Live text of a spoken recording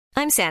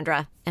I'm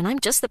Sandra, and I'm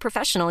just the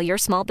professional your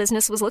small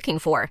business was looking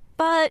for.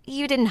 But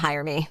you didn't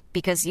hire me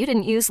because you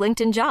didn't use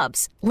LinkedIn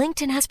Jobs.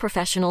 LinkedIn has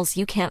professionals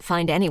you can't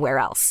find anywhere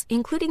else,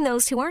 including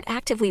those who aren't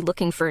actively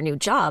looking for a new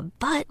job,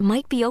 but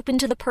might be open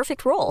to the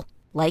perfect role,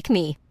 like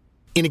me.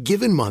 In a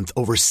given month,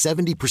 over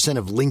 70%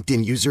 of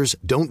LinkedIn users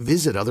don't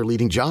visit other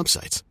leading job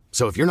sites.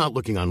 So if you're not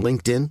looking on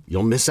LinkedIn,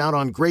 you'll miss out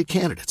on great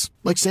candidates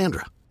like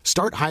Sandra.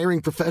 Start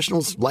hiring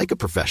professionals like a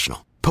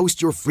professional.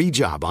 Post your free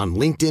job on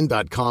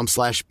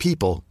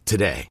linkedin.com/people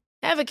today.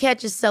 Ever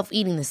catch yourself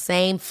eating the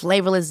same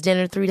flavorless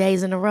dinner 3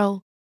 days in a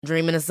row?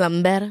 Dreaming of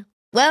something better?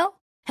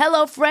 Well,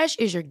 HelloFresh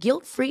is your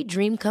guilt-free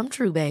dream come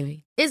true,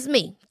 baby. It's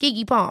me,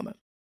 Keke Palmer.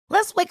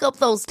 Let's wake up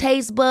those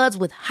taste buds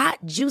with hot,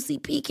 juicy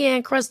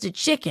pecan-crusted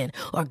chicken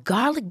or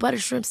garlic butter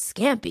shrimp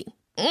scampi.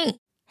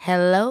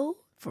 Hello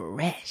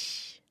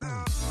Fresh.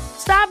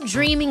 Stop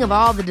dreaming of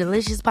all the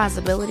delicious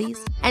possibilities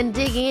and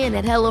dig in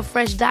at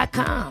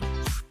HelloFresh.com.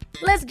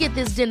 Let's get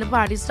this dinner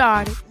party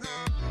started.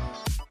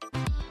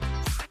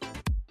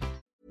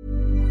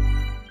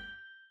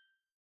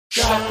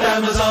 Shop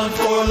Amazon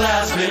for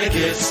last minute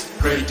gifts.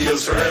 Great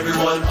deals for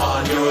everyone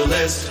on your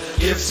list.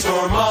 Gifts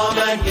for mom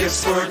and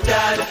gifts for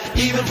dad.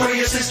 Even for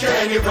your sister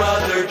and your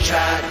brother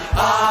Chad.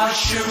 Ah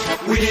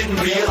shoot, we didn't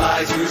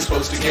realize we were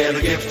supposed to get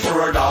a gift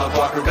for our dog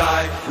walker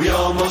guy. We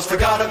almost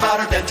forgot about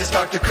our dentist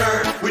Dr.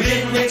 Kerr. We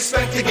didn't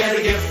expect to get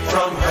a gift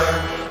from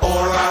her.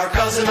 Or our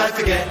cousin, I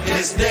forget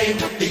his name.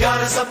 He got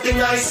us something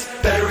nice,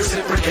 better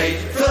reciprocate.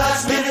 For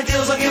last minute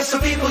deals on gifts for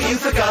people you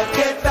forgot.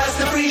 Get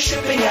fast and free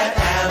shipping at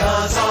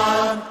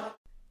Amazon.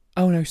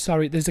 Oh no,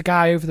 sorry, there's a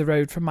guy over the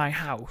road from my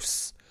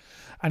house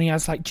and he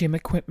has like gym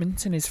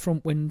equipment in his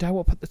front window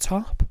up at the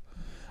top,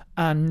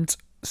 and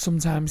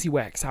sometimes he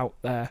works out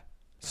there.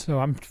 So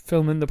I'm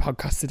filming the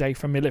podcast today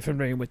from my living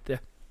room with the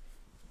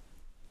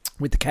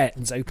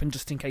curtains open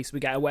just in case we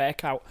get a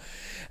workout.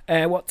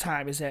 What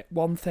time is it?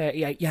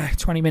 1:38. Yeah,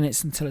 20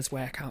 minutes until his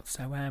workout.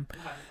 So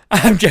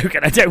I'm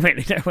joking, I don't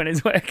really know when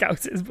his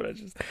workout is, but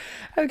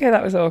okay,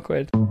 that was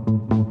awkward.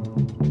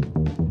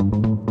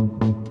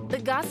 The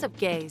Gossip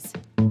Gaze.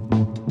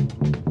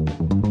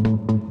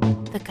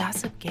 The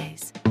Gossip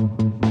Gaze.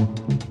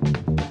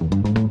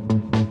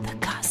 The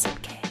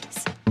Gossip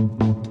Gaze.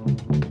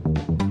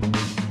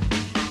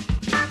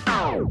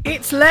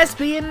 It's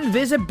Lesbian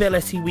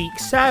Visibility Week,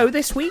 so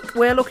this week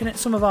we're looking at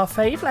some of our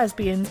fave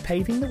lesbians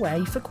paving the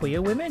way for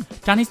queer women.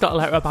 Danny's got a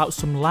letter about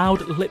some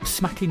loud,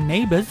 lip-smacking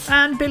neighbours.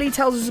 And Billy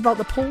tells us about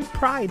the pulled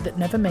pride that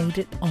never made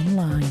it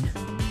online.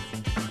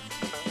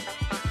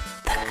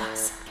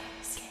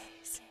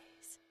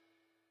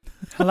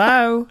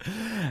 Hello.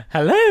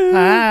 Hello.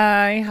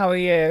 Hi, how are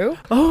you?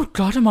 Oh,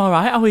 God, I'm all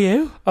right. How are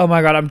you? Oh,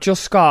 my God, I've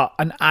just got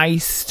an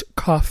iced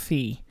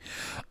coffee.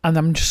 And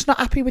I'm just not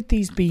happy with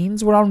these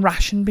beans. We're on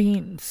ration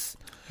beans.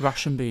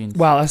 Ration beans?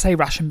 Well, I say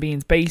ration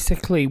beans.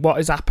 Basically, what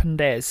has happened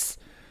is,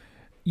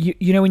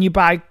 you know when you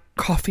buy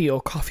coffee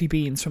or coffee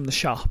beans from the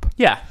shop?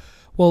 Yeah.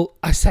 Well,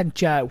 I sent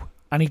Joe,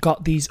 and he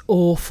got these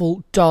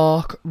awful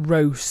dark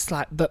roasts.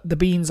 Like, the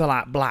beans are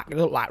like black. They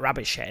look like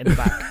rabbit shit in the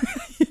back.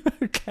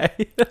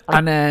 Okay.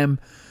 And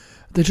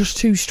they're just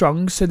too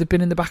strong, so they've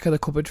been in the back of the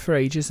cupboard for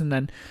ages, and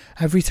then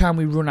every time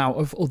we run out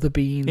of other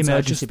beans...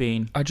 Emergency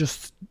bean.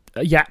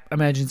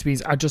 Emergency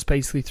beans. I just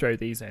basically throw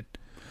these in.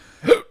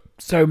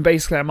 So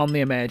basically I'm on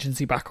the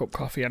emergency backup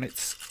coffee, and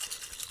it's...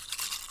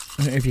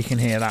 I don't know if you can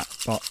hear that,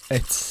 but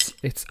it's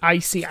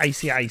icy,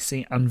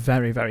 and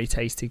very, very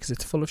tasty because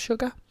it's full of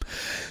sugar.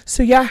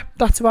 So yeah,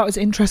 that's about as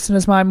interesting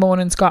as my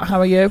morning, Scott. How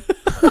are you?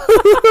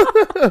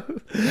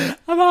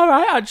 I'm all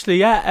right, actually.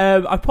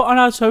 Yeah, I put on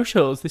our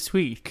socials this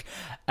week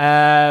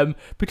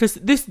because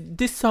this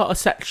sort of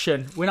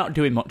section we're not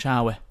doing much,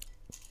 are we?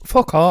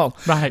 Fuck all.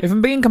 Right. If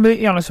I'm being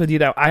completely honest with you,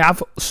 though, I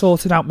have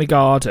sorted out my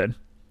garden.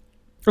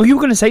 Oh, you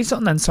were going to say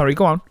something then? Sorry,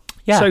 go on.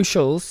 Yeah.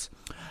 Socials.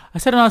 I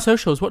said on our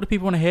socials, what do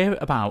people want to hear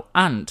about?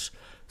 And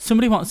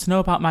somebody wants to know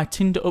about my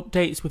Tinder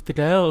updates with the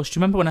girls. Do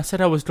you remember when I said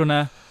I was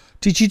gonna...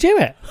 Did you do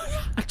it?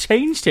 I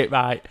changed it,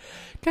 right?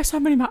 Guess how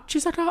many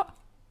matches I got?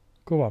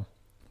 Go on.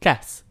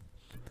 Guess.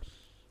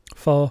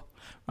 4.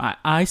 Right,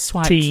 I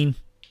swiped... Teen.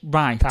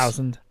 Right.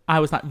 1,000. I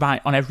was like,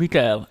 right, on every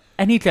girl.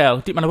 Any girl,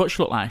 didn't matter what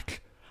she looked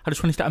like. I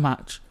just wanted to get a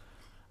match.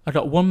 I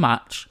got one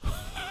match.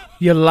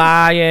 You're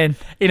lying.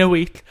 In a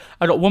week.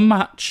 I got one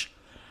match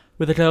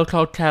with a girl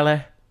called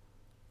Kelly.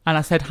 And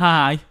I said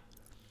hi.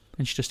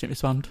 And she just didn't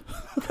respond.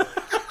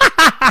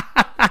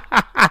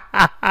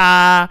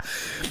 I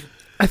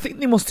think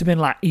they must have been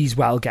like, he's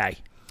well gay.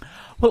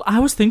 Well, I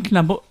was thinking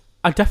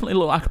I definitely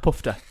look like a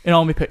puffer in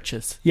all my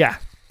pictures. Yeah.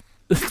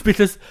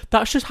 Because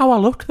that's just how I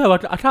look, though. I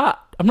can't...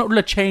 I'm not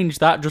going to change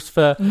that just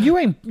for... You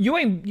ain't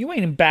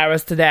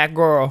embarrassed to that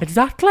girl.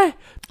 Exactly.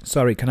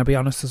 Sorry, can I be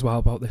honest as well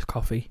about this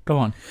coffee? Go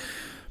on.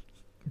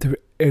 The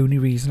only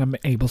reason I'm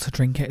able to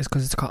drink it is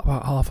because it's got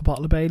about half a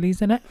bottle of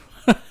Baileys in it.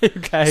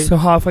 Okay. So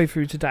halfway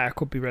through today, I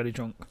could be really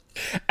drunk.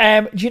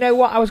 Do you know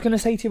what I was going to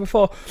say to you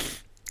before?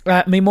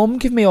 My mum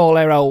gave me all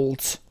her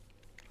old...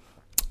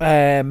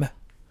 my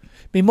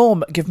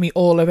mum gave me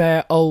all of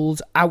her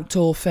old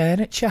outdoor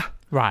furniture.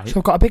 Right. So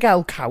I've got a big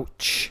L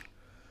couch,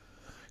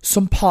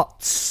 some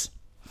pots.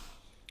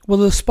 Well,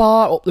 the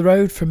spa up the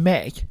road from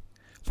me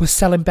was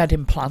selling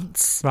bedding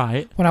plants.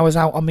 Right. When I was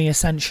out on my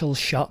essentials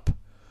shop.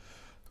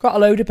 Got a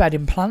load of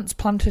bedding plants,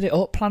 planted it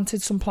up,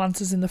 planted some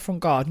planters in the front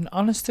garden.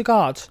 Honest to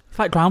God. It's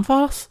like ground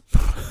force.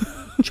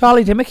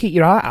 Charlie Dimmock, keep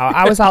your eye out.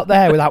 I was out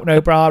there without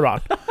no bra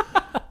on.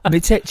 My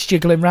tits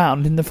jiggling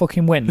round in the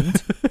fucking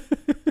wind.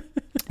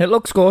 It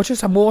looks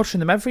gorgeous. I'm watering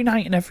them every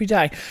night and every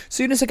day. As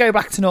soon as I go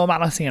back to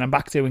normality and I'm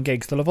back doing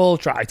gigs, they'll have all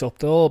dried up.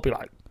 They'll all be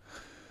like,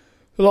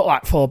 they'll look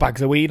like 4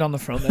 bags of weed on the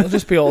front. They'll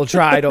just be all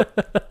dried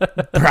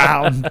up,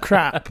 brown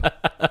crap.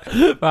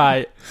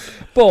 Right.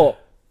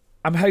 But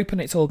I'm hoping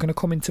it's all going to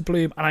come into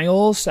bloom. And I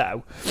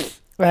also,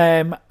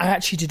 I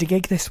actually did a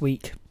gig this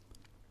week.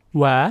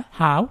 Where?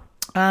 How?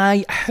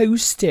 I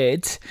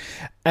hosted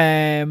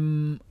a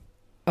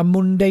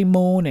Monday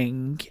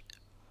morning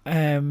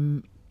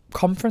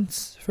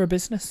conference for a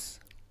business.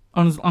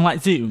 On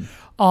like Zoom?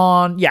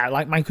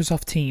 Like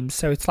Microsoft Teams.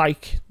 So it's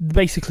like,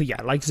 basically,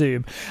 like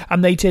Zoom.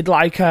 And they did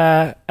like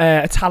a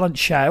talent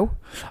show,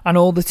 and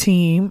all the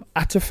team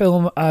had to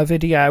film a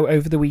video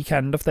over the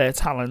weekend of their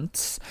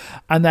talents.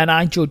 And then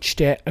I judged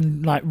it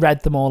and like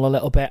read them all a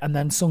little bit and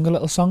then sung a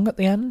little song at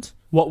the end.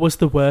 What was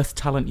the worst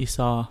talent you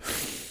saw?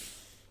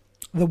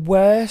 The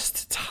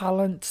worst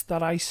talent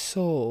that I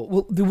saw...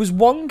 Well, there was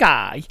one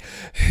guy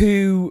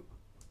who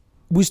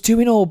was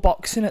doing all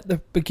boxing at the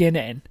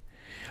beginning,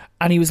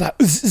 and he was like,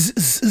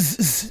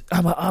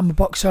 I'm a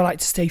boxer, I like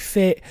to stay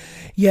fit.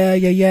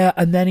 Yeah.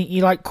 And then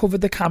he like covered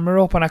the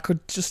camera up and I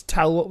could just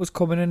tell what was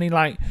coming, and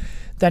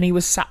then he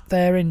was sat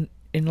there in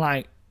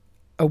like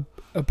a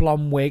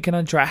blonde wig and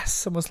a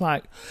dress and was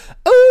like,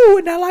 oh,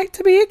 and I like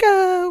to be a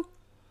girl.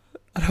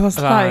 And I was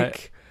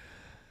like...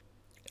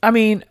 I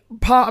mean,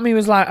 part of me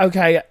was like,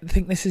 okay, I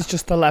think this is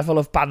just the level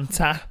of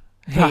banter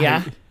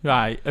here.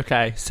 Right,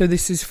 okay. So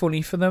this is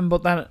funny for them,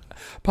 but then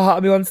part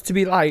of me wants to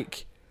be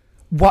like,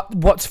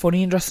 what's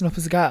funny in dressing up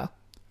as a girl?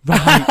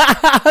 Right.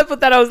 But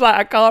then I was like,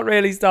 I can't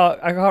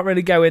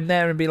really go in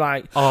there and be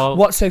like,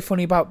 what's so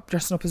funny about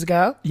dressing up as a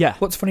girl? Yeah.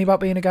 What's funny about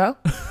being a girl?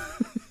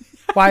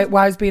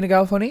 Why is being a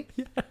girl funny?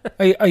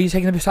 Yeah. Are you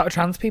taking the piss out of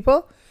trans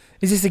people?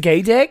 Is this a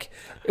gay dig?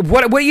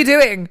 What are you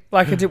doing?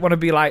 Like, I didn't want to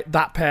be like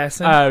that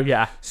person. Oh,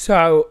 yeah.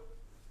 So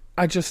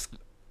I just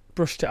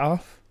brushed it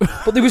off.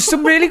 But there was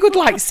some really good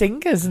like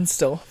singers and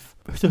stuff.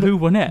 So who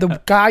won it?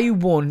 The guy who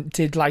won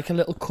did like a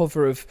little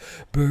cover of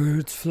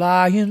Birds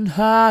Flying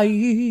High.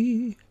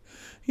 You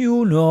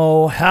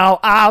know how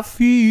I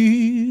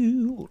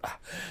feel.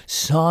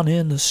 Sun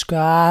in the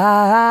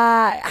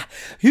sky.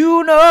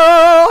 You know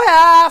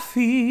how I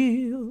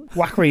feel.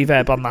 Whack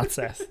reverb on that,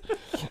 sis.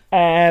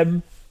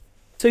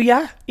 So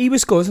yeah, he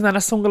was good, and then I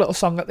sung a little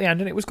song at the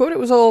end, and it was good. It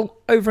was all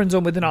over and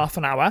done within half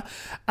an hour,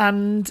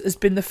 and has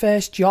been the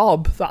first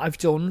job that I've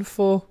done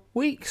for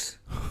weeks.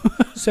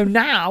 So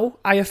now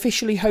I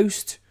officially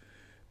host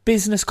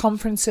business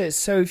conferences.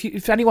 So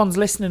if anyone's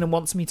listening and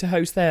wants me to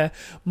host their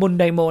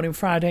Monday morning,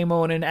 Friday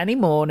morning, any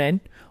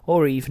morning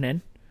or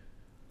evening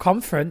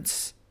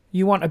conference,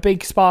 you want a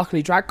big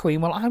sparkly drag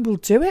queen, well, I will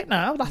do it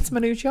now. That's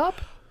my new job.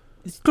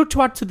 It's good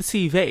to add to the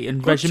CV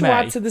and resume. Good to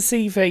add to the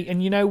CV,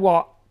 and you know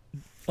what?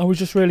 I was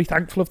just really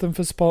thankful of them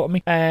for supporting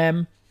me.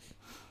 I'm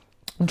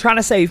trying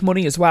to save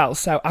money as well,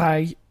 so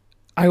I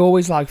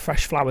always like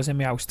fresh flowers in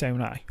my house,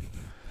 don't I?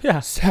 Yeah.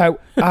 So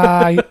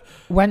I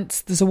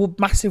went... There's a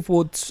massive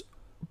woods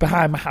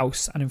behind my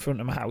house and in front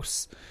of my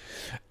house.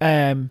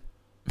 I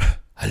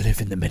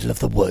live in the middle of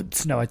the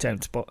woods. No, I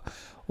don't, but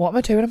what am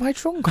I doing? Am I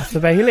drunk off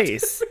the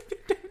Baileys?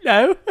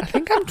 No. I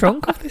think I'm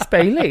drunk off this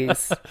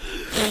Baileys.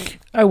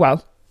 Oh,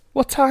 well.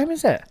 What time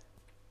is it?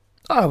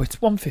 Oh, it's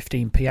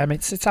 1:15 p.m.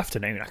 It's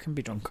afternoon. I can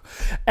be drunk.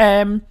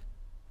 What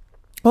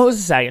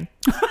was I saying?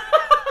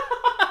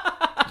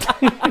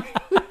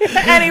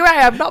 Anyway,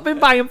 I've not been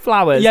buying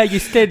flowers. Yeah, you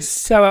did.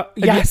 So,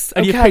 yes.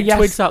 And you picked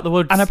twigs out the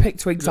woods. And I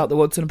picked twigs out the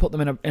woods and put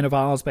them in a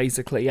vase,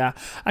 basically, yeah.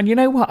 And you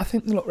know what? I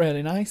think they look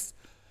really nice.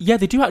 Yeah,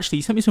 they do actually.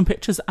 You sent me some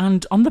pictures,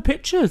 and on the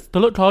pictures, they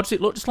look gorgeous.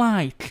 It looks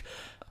like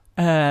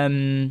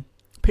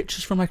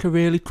pictures from like a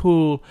really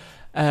cool...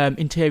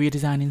 interior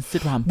design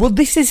Instagram. Well,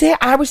 this is it.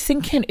 I was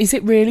thinking, is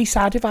it really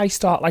sad if I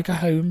start like a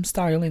home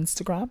style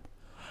Instagram?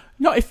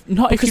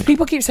 Because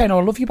people keep saying, "Oh,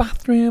 I love your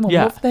bathroom. I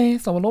love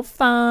this. I love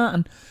that."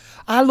 And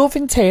I love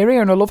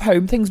interior and I love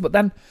home things, but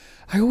then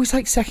I always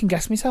like second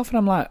guess myself, and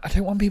I'm like, I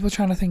don't want people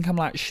trying to think I'm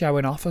like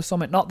showing off or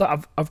something. Not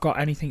that I've got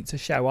anything to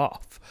show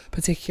off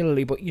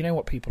particularly, but you know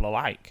what people are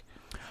like.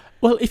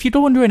 Well, if you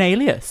go under an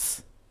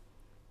alias.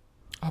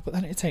 Oh, but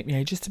then it'd take me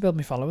ages to build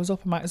my followers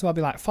up. I might as well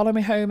be like, follow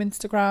my home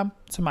Instagram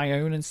to my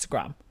own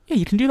Instagram. Yeah,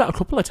 you can do that a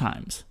couple of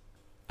times.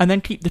 And then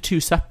keep the two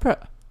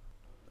separate.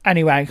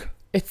 Anyway,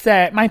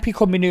 it might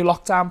become my new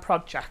lockdown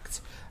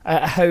project.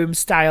 A home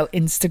style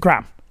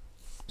Instagram.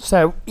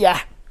 So,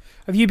 yeah.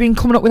 Have you been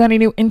coming up with any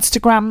new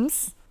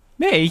Instagrams?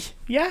 Me?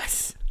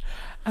 Yes.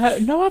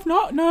 No, I've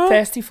not, no.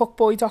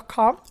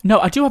 Thirstyfuckboy.com? No,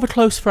 I do have a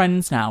close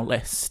friends now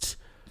list.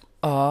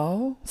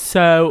 Oh.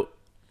 So,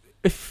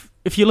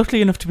 if you're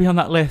lucky enough to be on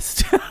that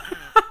list,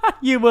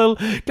 You will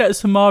get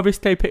some more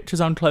risque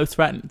pictures on Close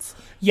Friends.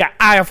 Yeah,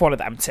 I have one of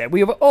them too.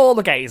 All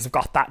the gays have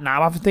got that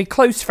now, haven't they?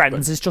 Close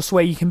Friends is just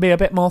where you can be a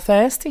bit more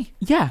thirsty.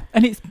 Yeah,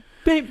 and it's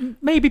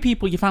maybe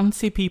people you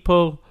fancy,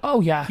 people.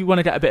 Oh yeah, you want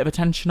to get a bit of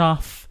attention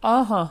off.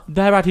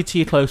 They're added to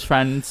your Close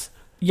Friends.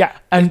 Yeah,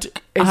 and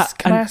can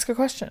I ask a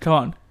question? Go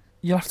on.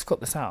 You'll have to cut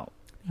this out.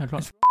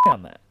 Is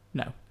on there?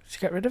 No. Did you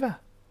get rid of her?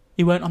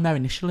 He weren't on there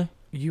initially.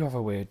 You have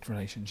a weird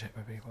relationship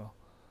with people.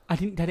 I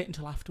didn't get it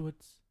until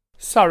afterwards.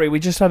 Sorry, we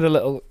just had a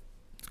little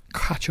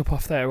catch up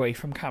off there away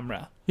from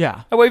camera.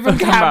 Yeah. Away from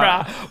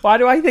camera. Why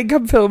do I think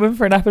I'm filming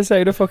for an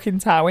episode of fucking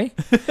Towie?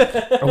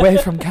 Away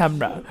from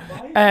camera.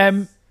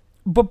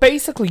 But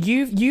basically,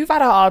 you've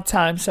had a hard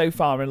time so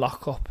far in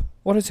lockup.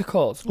 What is it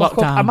called?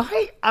 Lockdown.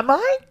 Am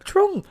I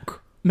drunk?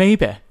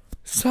 Maybe.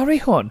 Sorry,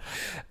 hon.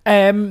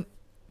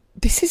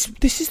 This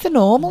is the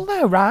normal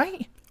now,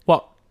 right?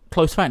 What?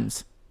 Close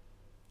Friends?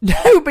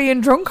 No,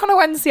 being drunk on a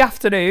Wednesday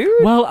afternoon.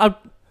 Well,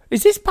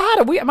 is this bad?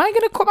 Am I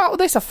going to come out with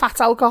this a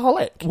fat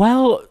alcoholic?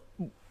 Well,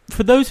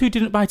 for those who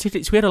didn't buy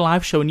tickets, we had a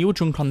live show and you were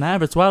drunk on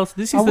there as well. So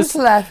this is on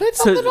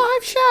the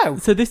live show.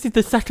 So this is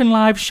the second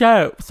live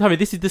show. Sorry,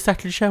 this is the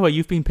second show where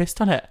you've been pissed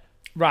on it.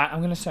 Right, I'm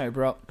going to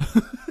sober up.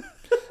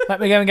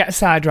 Let me go and get a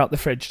cider out the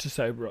fridge to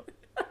sober up.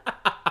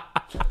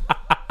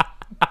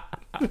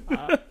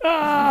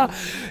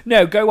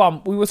 No, go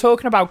on. We were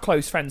talking about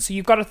close friends. So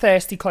you've got a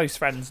thirsty close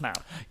friends now.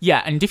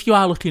 Yeah, and if you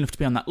are lucky enough to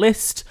be on that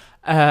list,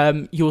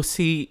 you'll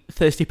see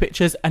thirsty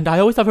pictures. And I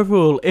always have a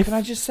rule. Can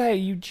I just say, are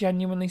you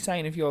genuinely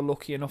saying if you're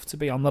lucky enough to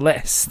be on the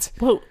list?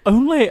 Well,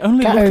 only Get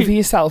lucky. over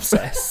yourself,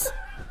 sis.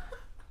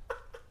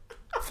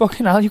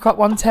 Fucking hell, you've got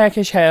one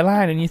Turkish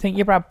hairline and you think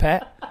you're Brad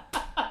Pitt.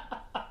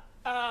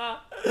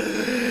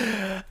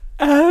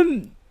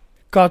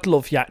 God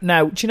love you.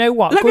 Now, do you know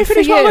what? Let me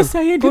finish what I was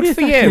saying. Good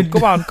for you.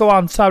 Go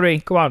on. Sorry,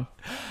 go on.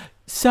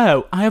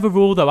 So, I have a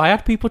rule though. I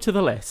add people to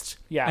the list.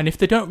 Yeah. And if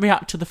they don't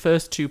react to the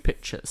first two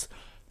pictures,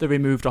 they're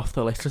removed off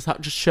the list. Because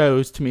that just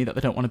shows to me that they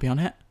don't want to be on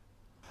it.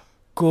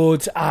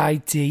 Good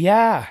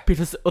idea.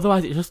 Because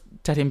otherwise it's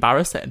just dead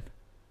embarrassing.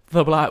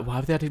 They'll be like, why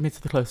have they added me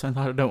to the close friends?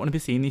 I don't want to be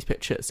seeing these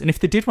pictures. And if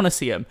they did want to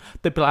see them,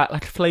 they'd be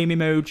like a flame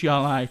emoji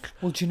or like...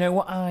 Well, do you know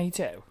what I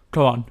do?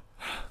 Go on.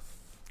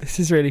 This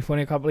is really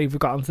funny. I can't believe we've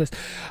got onto this.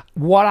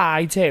 What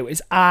I do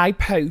is I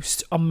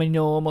post on my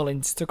normal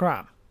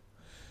Instagram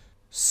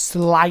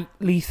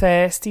slightly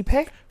thirsty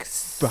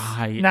pics.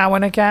 Right. Now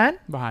and again.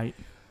 Right.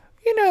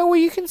 You know, where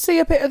you can see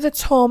a bit of the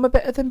tum, a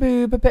bit of the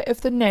boob, a bit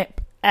of the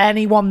nip.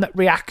 Anyone that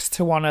reacts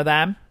to one of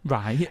them,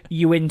 right,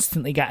 you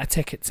instantly get a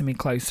ticket to me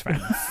close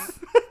friends.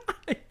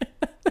 Do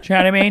you know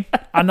what I mean?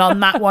 And on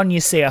that one, you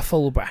see a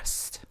full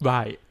breast.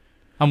 Right.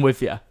 I'm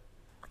with you.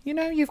 You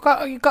know, you've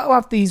got to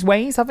have these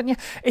ways, haven't you?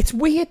 It's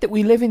weird that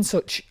we live in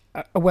such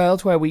a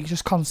world where we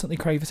just constantly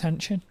crave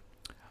attention.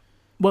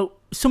 Well,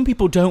 some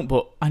people don't,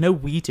 but I know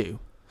we do.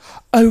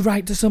 Oh,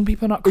 right. Do some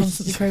people not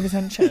constantly crave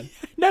attention?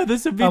 No,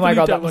 there's some people Oh my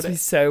God, who don't that must want be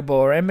so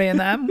boring, me and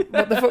them.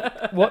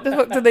 What the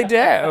fuck do they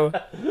do?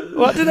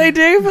 What do they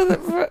do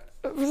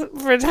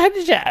for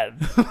attention?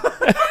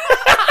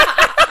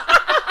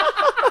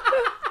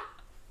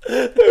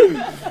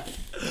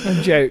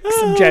 I'm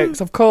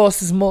jokes. Of course,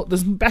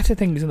 there's better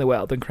things in the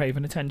world than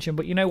craving attention.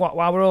 But you know what?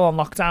 While we're all on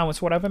lockdown,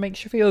 it's whatever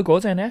makes you feel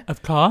good, innit?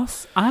 Of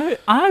course. I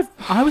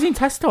was in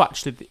Tesco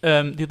actually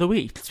the other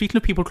week. Speaking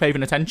of people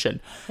craving attention,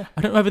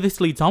 I don't know whether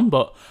this leads on,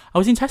 but I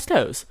was in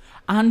Tesco's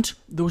and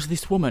there was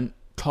this woman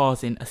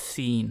causing a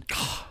scene.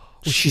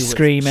 Was she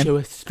screaming? She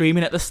was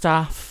screaming at the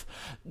staff.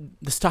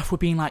 The staff were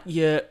being like,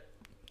 "Yeah,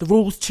 the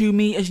rule's 2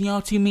 meters and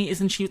you're 2 meters,"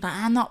 and she was like,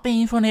 "I'm not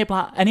being funny."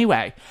 But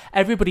anyway,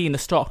 everybody in the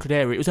store could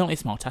hear it. It was only a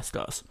small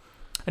Tesco's,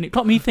 and it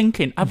got me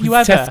thinking: Have you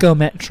ever Tesco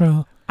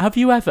Metro? Have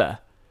you ever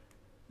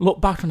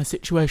looked back on a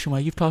situation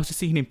where you've caused a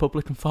scene in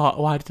public and thought,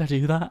 "Why did I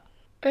do that?"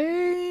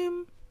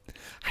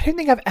 I don't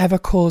think I've ever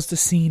caused a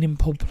scene in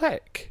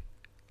public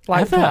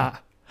like Ever?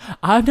 that.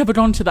 I've never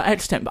gone to that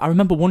extent, but I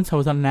remember once I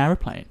was on an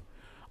aeroplane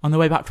on the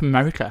way back from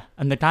America,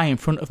 and the guy in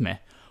front of me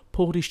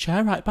pulled his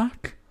chair right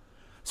back.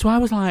 So I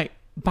was like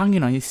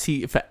banging on his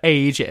seat for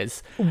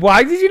ages.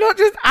 Why did you not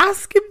just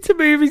ask him to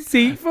move his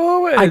seat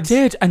forward? I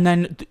did, and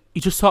then he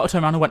just sort of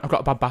turned around and went, "I've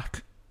got a bad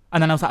back."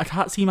 And then I was like, "I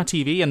can't see my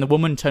TV," and the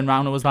woman turned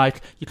around and was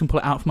like, "You can pull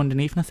it out from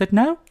underneath," and I said,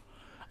 "No."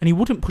 And he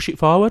wouldn't push it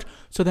forward.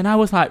 So then I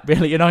was like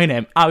really annoying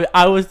him.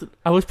 I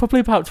was probably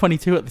about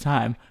 22 at the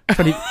time,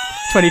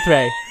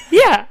 23.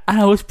 Yeah. And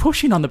I was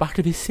pushing on the back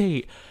of his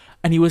seat.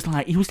 And he was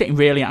getting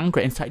really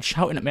angry and started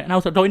shouting at me. And I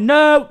was like going,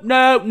 "No,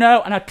 no,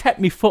 no." And I kept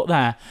my foot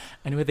there.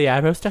 And with the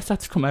air hostess had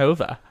to come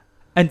over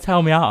and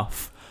tell me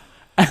off.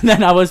 And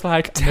then I was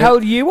like...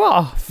 Tell you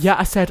off? Yeah,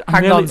 I said...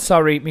 Hang on,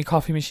 sorry, my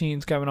coffee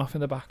machine's going off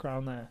in the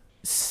background there.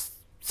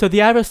 So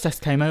the air hostess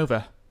came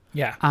over.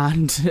 Yeah.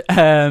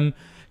 And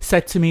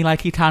said to me,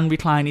 like, he can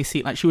recline his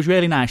seat. Like, she was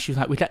really nice. She was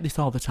like, "We get this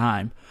all the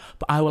time,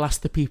 but I will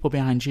ask the people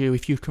behind you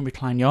if you can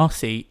recline your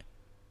seat,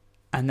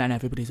 and then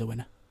everybody's a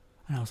winner."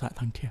 And I was like,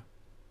 "Thank you."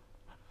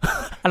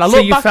 And so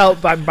you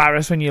felt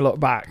embarrassed when you look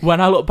back? When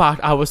I look back,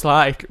 I was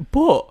like,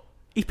 but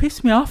he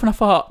pissed me off, and I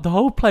thought the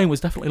whole plane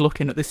was definitely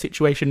looking at this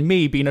situation,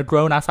 me being a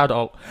grown-ass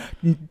adult,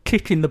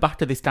 kicking the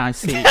back of this guy's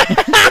seat.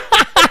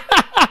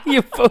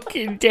 You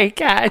fucking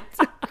dickhead.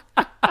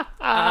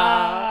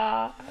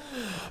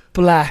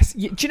 Bless.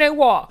 Do you know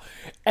what?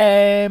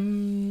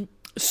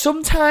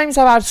 Sometimes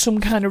I've had some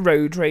kind of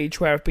road rage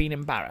where I've been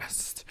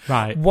embarrassed.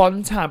 Right.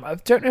 One time, I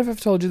don't know if I've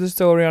told you the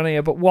story on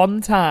here, but one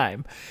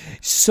time,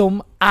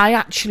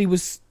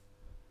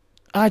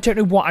 I don't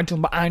know what I'd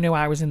done, but I know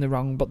I was in the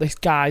wrong. But this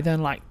guy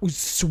then was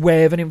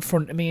swerving in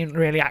front of me and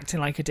really acting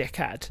like a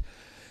dickhead.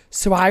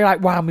 So I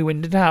wound my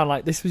window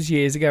down. This was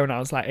years ago, and I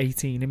was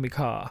 18 in my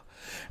car.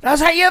 And I was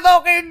like, "You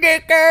fucking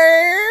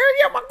dickhead!"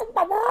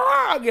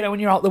 When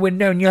you're out the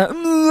window and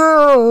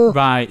you're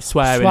right,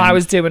 swearing. So I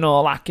was doing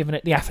all that, giving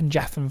it the F and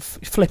Jeff and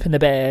flipping the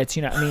bird.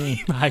 You know what I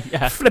mean? Right,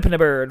 yeah. Flipping a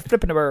bird.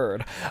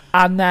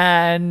 And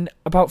then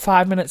about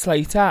 5 minutes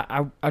later,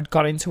 I'd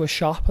gone into a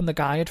shop, and the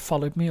guy had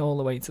followed me all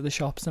the way to the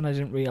shops, and I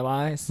didn't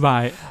realise.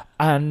 Right.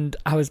 And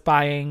I was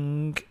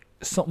buying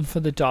something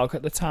for the dog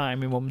at the time,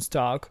 my mum's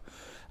dog.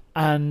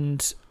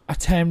 And I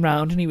turned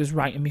round and he was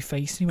right in my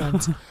face and he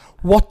went,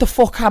 "What the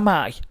fuck am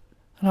I?"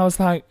 And I was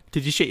like,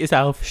 "Did you shit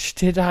yourself?"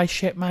 Did I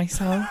shit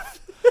myself?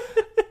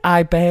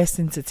 I burst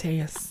into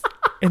tears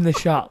in the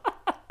shop.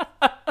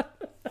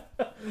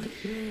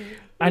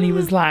 And he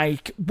was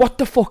like, "What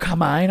the fuck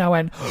am I?" And I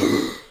went,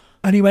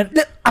 and he went,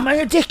 "Am I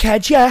a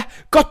dickhead? Yeah.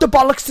 Got the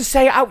bollocks to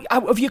say it out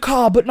of your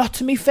car, but not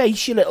to me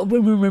face, you little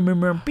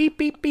beep,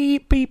 beep,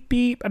 beep, beep,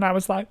 beep." And I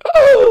was like,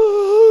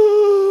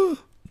 "Oh."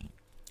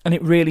 And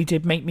it really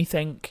did make me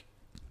think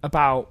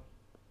about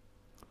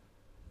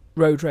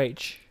road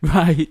rage.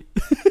 Right.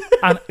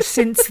 And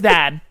since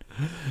then,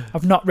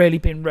 I've not really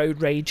been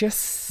road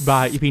rageous.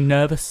 Right, you've been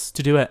nervous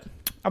to do it.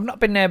 I've not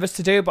been nervous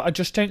to do it, but I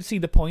just don't see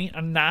the point.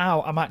 And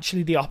now I'm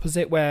actually the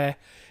opposite, where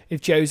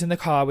if Joe's in the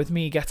car with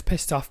me, he gets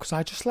pissed off because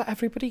I just let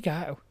everybody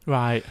go.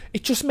 Right.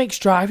 It just makes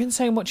driving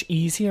so much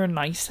easier and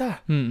nicer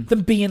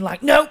than being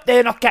like, "No,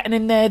 they're not getting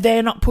in there.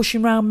 They're not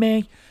pushing around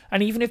me."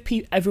 And even if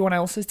everyone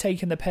else is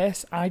taking the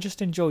piss, I just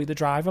enjoy the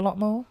drive a lot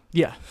more.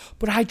 Yeah.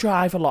 But I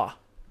drive a lot.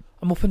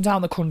 I'm up and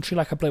down the country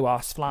like a blue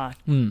arse fly.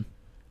 Do you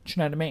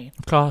know what I mean?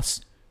 Of course.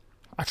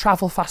 I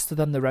travel faster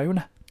than the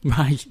Rona.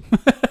 Right. Do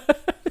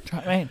you know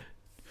what I mean?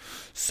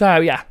 So,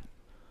 yeah.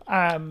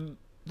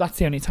 That's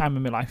the only time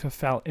in my life I've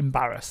felt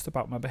embarrassed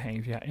about my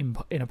behaviour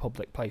in a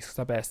public place because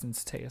I burst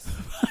into tears.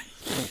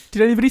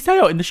 Did anybody say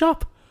out in the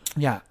shop?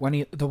 Yeah,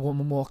 when the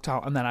woman walked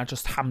out, and then I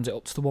just hammed it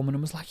up to the woman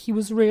and was like, "He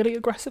was really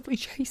aggressively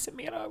chasing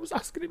me and I was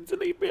asking him to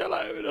leave me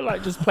alone."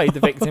 And just played the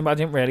victim, but I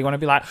didn't really want to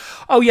be like,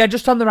 "Oh yeah,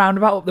 just on the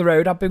roundabout up the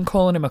road, I've been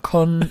calling him a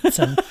cunt."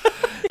 And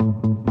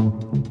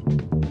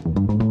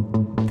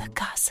The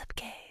Gossip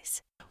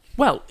Gaze.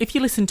 Well, if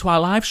you listened to our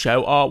live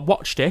show or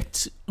watched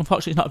it,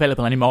 unfortunately it's not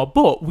available anymore,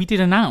 but we did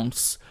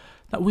announce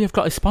that we have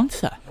got a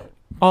sponsor,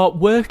 or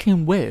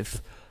working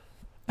with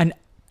an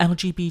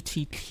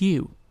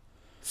LGBTQ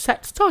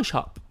sex toy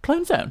shop,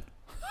 Clone Zone.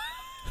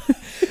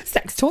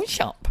 sex toy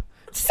shop.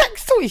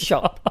 Sex toy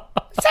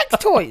shop. Sex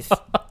toys.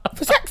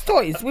 For sex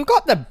toys, we've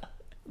got them.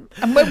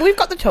 And we've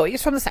got the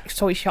toys from the sex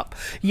toy shop.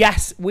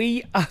 Yes,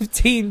 we have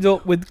teamed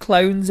up with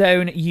Clone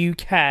Zone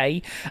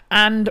UK,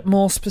 and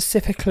more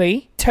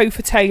specifically,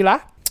 Topher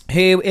Taylor,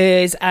 who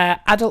is an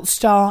adult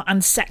star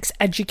and sex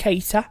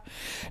educator.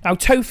 Now,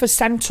 Topher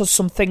sent us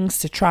some things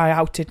to try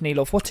out, didn't he,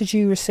 love? What did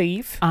you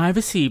receive? I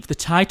received the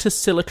Titus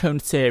Silicone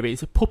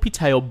Series Puppy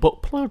Tail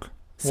Butt Plug,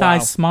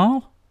 size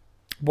small.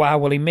 Wow,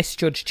 well, he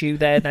misjudged you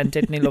there then,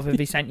 didn't he, love, if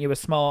he sent you a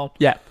small?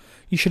 Yeah.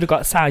 You should have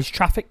got a size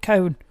traffic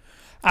cone.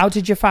 How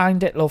did you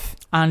find it, love?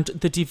 And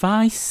the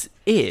device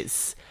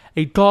is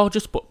a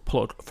gorgeous butt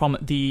plug from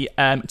the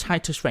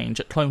Titus range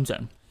at Clone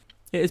Zone.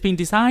 It has been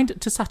designed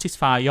to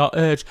satisfy your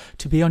urge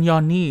to be on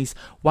your knees,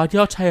 wag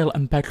your tail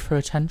and beg for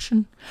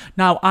attention.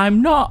 Now, I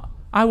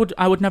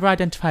would never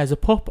identify as a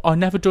pup or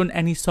never done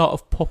any sort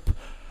of pup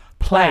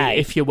play,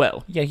 if you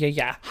will.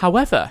 Yeah.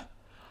 However,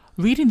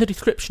 reading the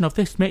description of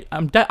this,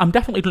 I'm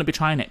definitely going to be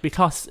trying it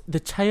because the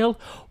tail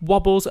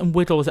wobbles and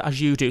wiggles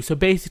as you do. So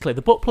basically,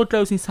 the butt plug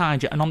goes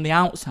inside you, and on the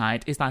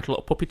outside is like a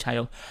little puppy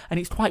tail, and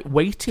it's quite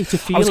weighty to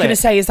feel. I was going to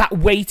say, is that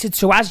weighted?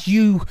 So as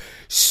you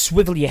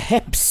swivel your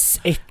hips,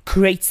 it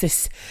creates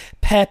this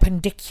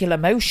perpendicular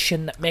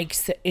motion that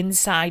makes the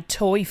inside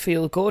toy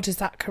feel good. Is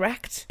that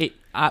correct?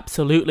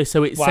 Absolutely.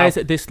 So it says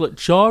that this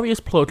luxurious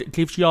plug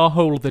gives your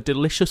hole the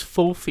delicious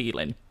full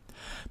feeling.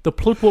 The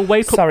plug will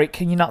wake up... Sorry,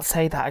 can you not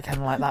say that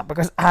again like that?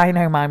 Because I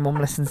know my mum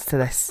listens to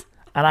this,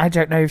 and I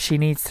don't know if she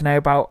needs to know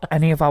about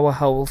any of our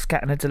holes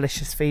getting a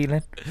delicious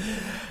feeling.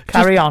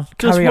 Carry on.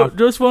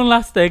 Just one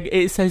last thing.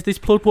 It says this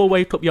plug will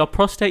wake up your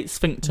prostate,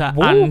 sphincter,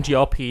 and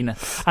your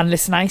penis. And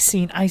listen, I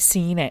seen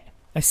it.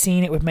 I've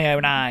seen it with my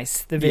own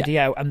eyes, the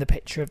video and the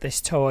picture of this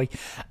toy.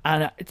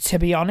 And to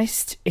be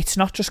honest, it's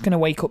not just going to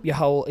wake up your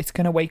hole, it's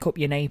going to wake up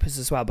your neighbours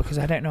as well, because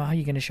I don't know how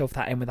you're going to shove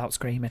that in without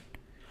screaming.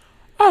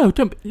 Oh,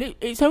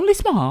 it's only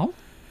small.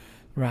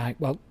 Right,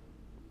 well,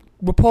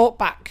 report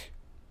back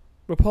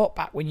Report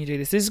back when you do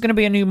this. This is going to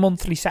be a new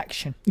monthly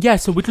section. Yeah,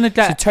 so we're going to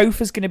get... So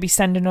Topher's going to be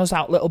sending us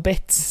out little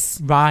bits.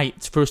 Right,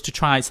 for us to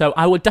try. So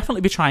I would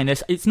definitely be trying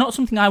this. It's not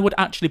something I would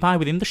actually buy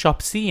within the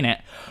shop, seeing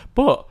it.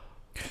 But...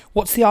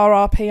 What's the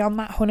RRP on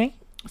that, honey?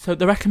 So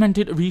the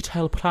recommended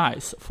retail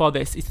price for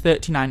this is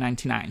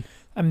 $39.99.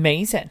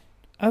 Amazing.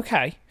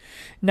 Okay.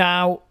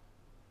 Now,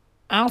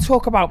 I'll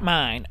talk about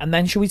mine, and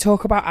then should we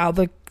talk about how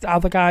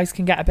the guys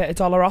can get a bit of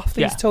dollar off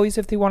these toys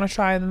if they want to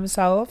try them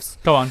themselves?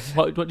 Go on.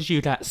 What did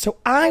you get? So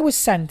I was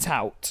sent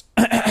out.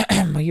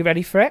 Are you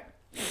ready for it?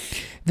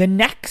 The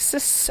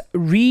Nexus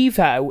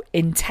Revo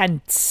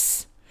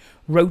Intense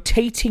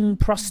Rotating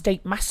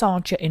Prostate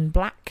Massager in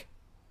black.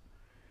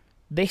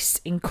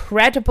 This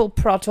incredible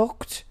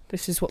product.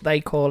 This is what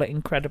they call it,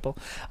 incredible.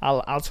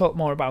 I'll talk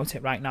more about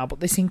it right now.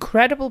 But this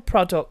incredible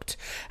product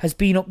has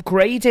been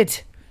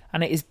upgraded,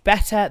 and it is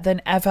better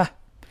than ever.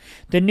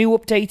 The new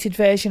updated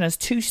version has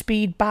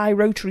 2-speed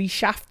bi-rotary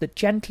shaft that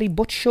gently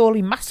but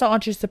surely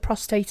massages the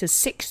prostate as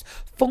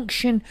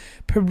 6-function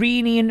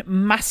perineal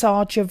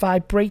massager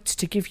vibrates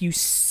to give you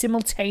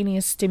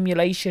simultaneous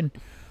stimulation.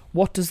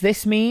 What does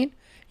this mean?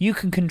 You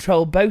can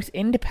control both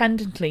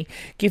independently,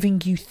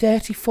 giving you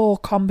 34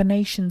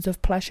 combinations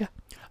of pleasure.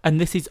 And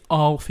this is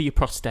all for your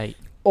prostate?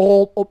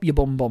 All up your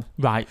bum bum.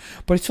 Right.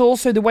 But it's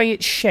also the way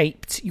it's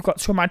shaped. You've got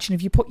to imagine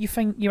if you put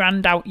your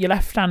hand out, your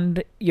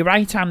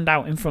right hand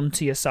out in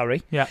front of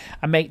you, yeah,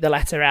 and make the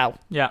letter L.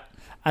 Yeah.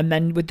 And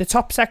then with the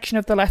top section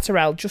of the letter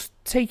L, just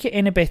take it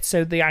in a bit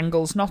so the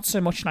angle's not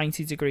so much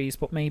 90 degrees,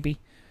 but maybe...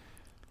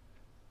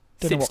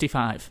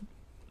 65.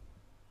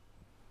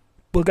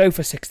 We'll go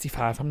for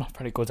 65. I'm not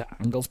very good at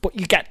angles, but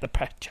you get the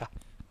picture.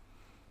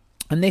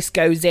 And this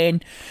goes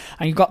in,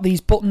 and you've got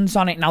these buttons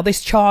on it. Now,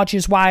 this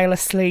charges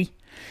wirelessly.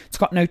 It's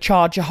got no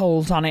charger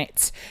holes on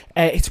it.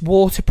 It's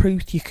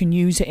waterproof. You can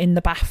use it in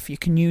the bath. You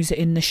can use it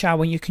in the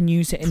shower. You can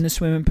use it in the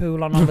swimming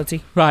pool on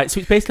holiday. Right, so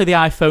it's basically the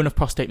iPhone of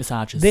prostate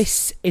massages.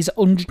 This is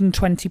 £120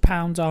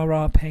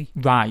 RRP.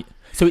 Right.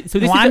 So this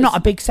now, is I'm not a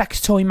big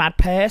sex toy mad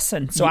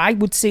person, so I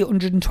would see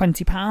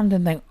 £120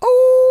 and think,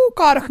 oh,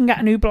 God, I can get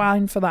a new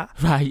blind for that.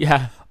 Right,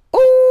 yeah.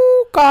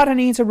 Oh, God, I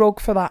need a rug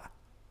for that.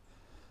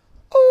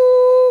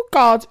 Oh,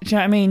 God. Do you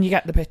know what I mean? You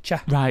get the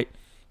picture. Right.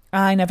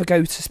 I never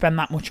go to spend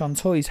that much on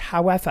toys.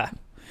 However,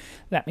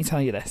 let me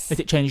tell you this. Has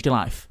it changed your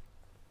life?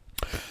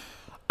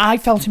 I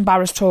felt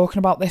embarrassed talking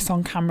about this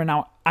on camera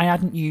now. I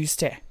hadn't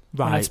used it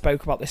when I Right.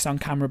 spoke about this on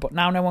camera, but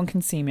now no one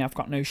can see me. I've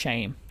got no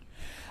shame.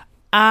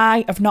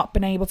 I have not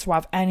been able to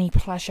have any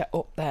pleasure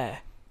up there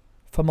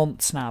for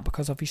months now,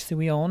 because obviously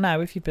we all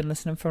know, if you've been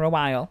listening for a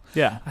while,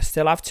 Yeah. I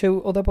still have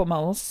 2 other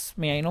bumholes,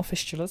 my anal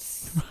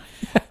fistulas.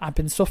 I've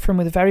been suffering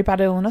with a very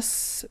bad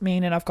illness,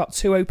 meaning I've got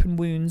 2 open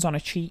wounds on a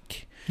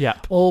cheek.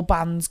 Yep. All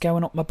bands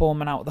going up my bum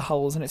and out the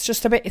holes, and it's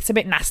just it's a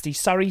bit nasty.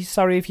 Sorry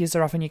if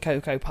you're having your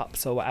Cocoa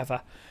Pops or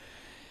whatever.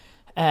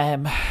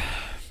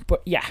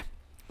 But yeah,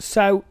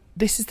 so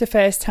this is the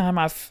first time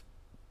I've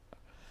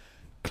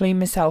cleaned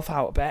myself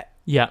out a bit.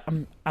 Yeah.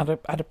 Had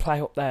a play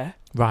up there.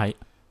 Right.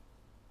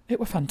 It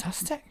was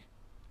fantastic.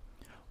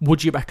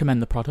 Would you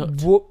recommend the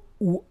product?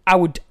 I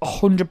would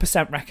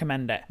 100%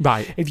 recommend it.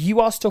 Right. If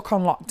you are stuck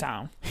on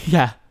lockdown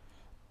Yeah.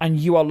 and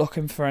you are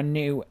looking for a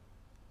new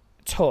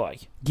toy,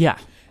 Yeah.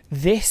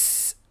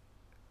 this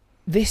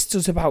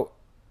does about,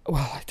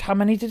 well, how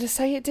many did I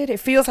say it did?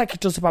 It feels like it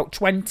does about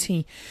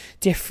 20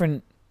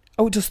 different,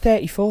 it does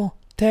 34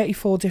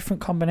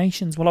 different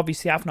combinations. Well,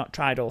 obviously I've not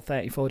tried all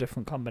 34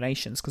 different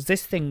combinations, because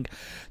this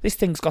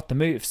thing's got the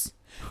moves.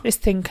 This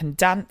thing can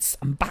dance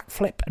and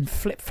backflip and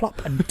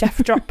flip-flop and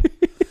death drop.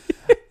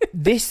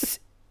 This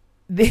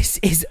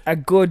is a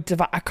good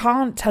device. I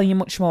can't tell you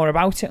much more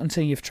about it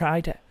until you've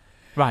tried it.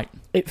 Right.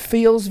 It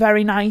feels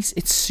very nice.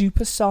 It's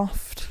super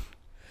soft.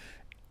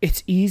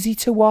 It's easy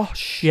to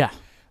wash. Yeah.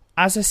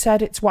 As I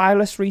said, it's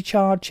wireless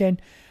recharging.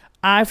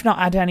 I've not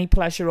had any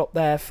pleasure up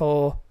there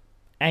for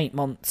 8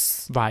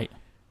 months. Right.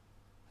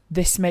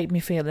 This made me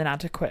feel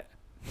inadequate.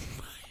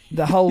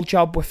 The whole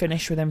job were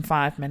finished within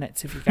 5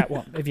 minutes, if you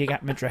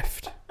get my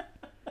drift.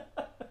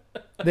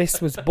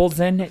 This was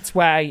buzzing its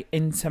way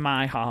into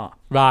my heart.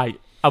 Right.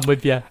 I'm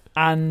with you.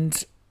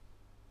 And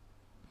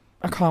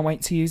I can't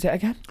wait to use it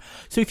again.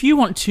 So if you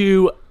want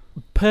to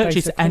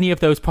purchase Basically. any of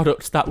those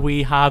products that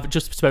we have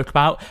just spoke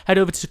about, head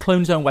over to the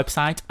Clone Zone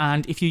website,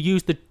 and if you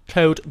use the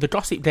code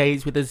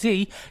TheGossipDays with a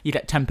Z, you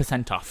get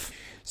 10% off.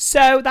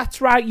 So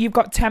that's right, you've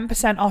got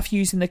 10% off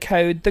using the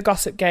code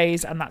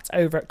TheGossipGays, and that's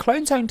over at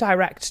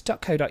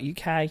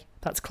clonezonedirect.co.uk.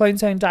 That's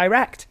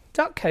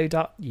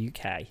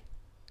clonezonedirect.co.uk.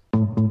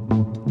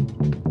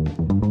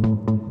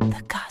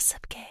 The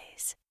Gossip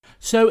Gays.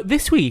 So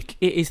this week,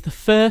 it is the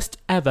first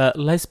ever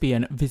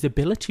Lesbian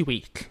Visibility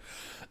Week.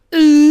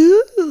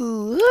 Ooh,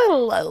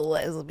 hello,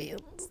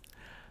 lesbians.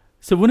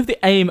 So one of the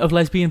aim of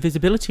Lesbian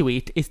Visibility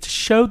Week is to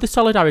show the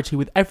solidarity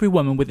with every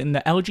woman within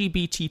the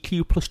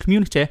LGBTQ+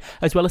 community,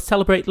 as well as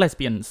celebrate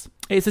lesbians.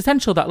 It is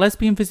essential that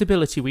Lesbian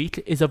Visibility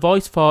Week is a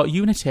voice for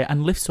unity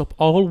and lifts up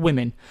all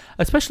women,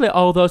 especially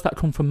all those that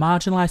come from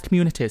marginalised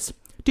communities.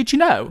 Did you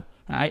know,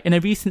 right, in a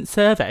recent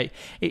survey,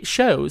 it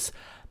shows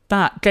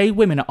that gay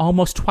women are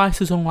almost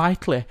twice as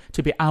unlikely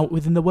to be out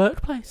within the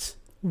workplace.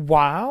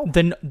 Wow.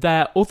 Than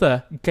their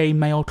other gay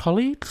male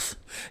colleagues.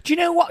 Do you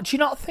know what? Do you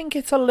not think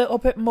it's a little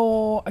bit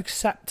more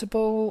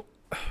acceptable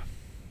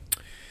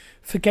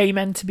for gay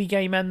men to be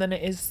gay men than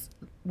it is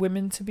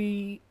women to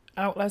be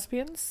out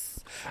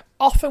lesbians?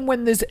 Often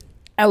when there's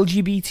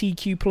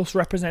LGBTQ plus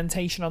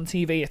representation on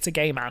TV, it's a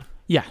gay man.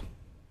 Yeah.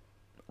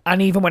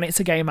 And even when it's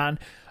a gay man,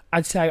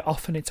 I'd say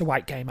often it's a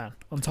white gay man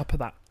on top of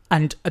that.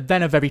 And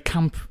then a very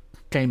camp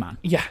gay man.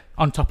 Yeah.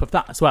 On top of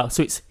that as well.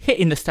 So it's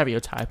hitting the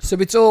stereotype. So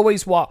it's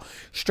always what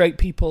straight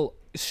people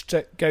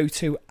go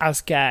to as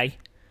gay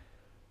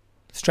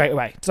straight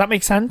away. Does that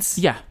make sense?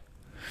 Yeah.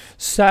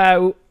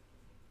 So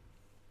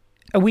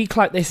a week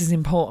like this is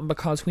important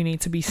because we need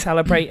to be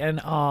celebrating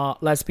our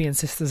lesbian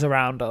sisters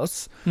around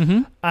us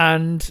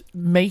and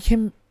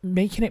making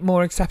it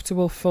more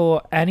acceptable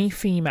for any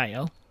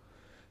female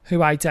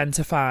who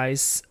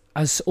identifies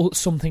as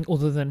something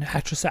other than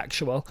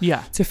heterosexual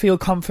to feel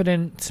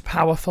confident,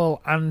 powerful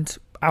and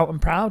out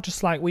and proud,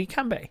 just like we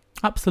can be.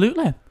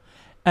 Absolutely.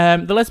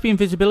 The Lesbian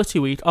Visibility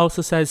Week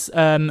also says,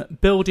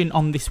 building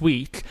on this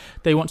week,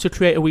 they want to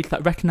create a week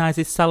that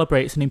recognises,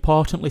 celebrates and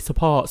importantly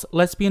supports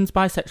lesbians,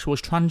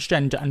 bisexuals,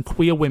 transgender and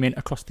queer women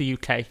across the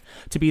UK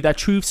to be their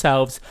true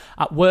selves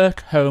at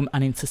work, home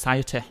and in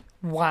society.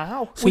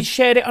 Wow. So we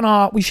shared it on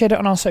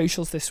our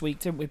socials this week,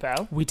 didn't we,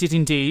 Belle? We did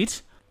indeed.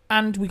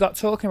 And we got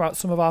talking about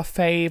some of our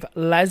fave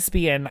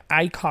lesbian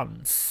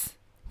icons.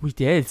 We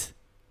did.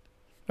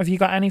 Have you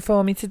got any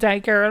for me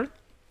today, girl?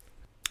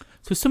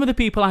 So some of the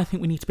people I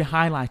think we need to be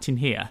highlighting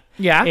here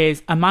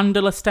is Amanda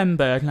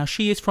Stenberg. Now,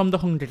 she is from the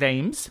Hunger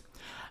Games.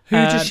 Who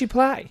does she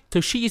play? So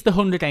she is the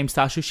Hunger Games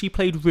star. So she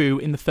played Rue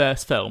in the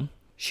first film.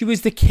 She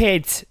was the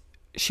kid.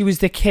 She was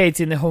the kid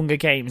in the Hunger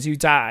Games who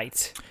died.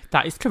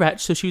 That is correct.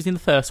 So she was in the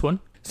first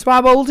one. So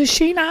how old is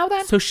she now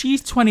then? So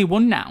she's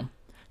 21 now.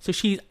 So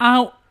she's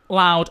out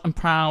loud and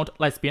proud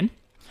lesbian.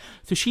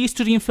 So she's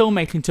studying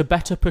filmmaking to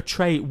better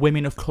portray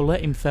women of colour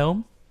in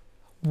film.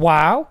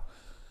 Wow.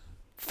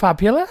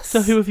 Fabulous.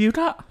 So who have you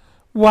got?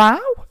 Wow.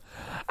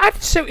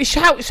 So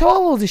how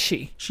old is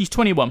she? She's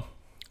 21.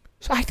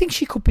 So I think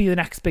she could be the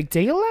next big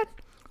deal then.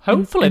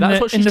 Hopefully,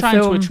 that's what she's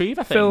trying to achieve,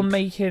 I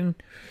think.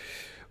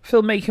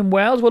 Filmmaking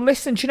world. Well,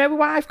 listen, do you know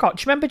who I've got?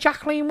 Do you remember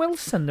Jacqueline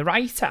Wilson, the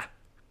writer?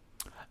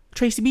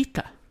 Tracy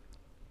Beaker.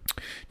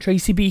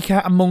 Tracy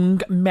Beaker,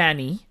 among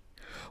many.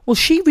 Well,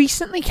 she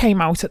recently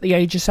came out at the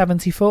age of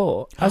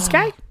 74 as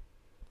gay.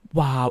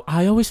 Wow,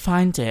 I always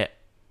find it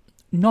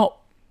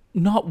not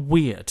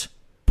weird,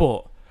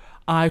 but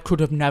I could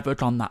have never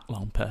gone that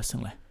long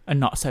personally and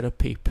not said a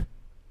peep.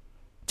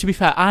 To be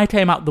fair, I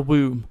came out the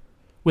womb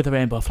with a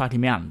rainbow flag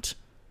in my hand.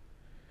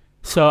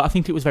 So I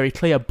think it was very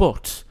clear,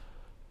 but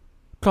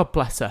God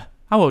bless her.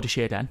 How old is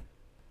she again?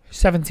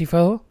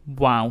 74.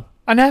 Wow.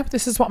 I know,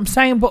 this is what I'm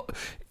saying, but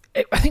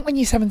I think when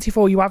you're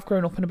 74, you have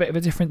grown up in a bit of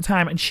a different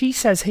time. And she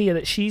says here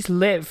that she's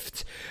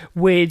lived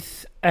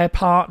with her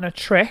partner,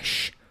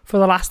 Trish, for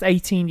the last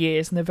 18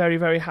 years, and they're very,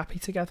 very happy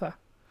together.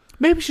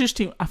 Maybe she just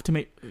didn't have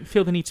to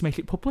feel the need to make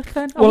it public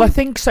then? Well, I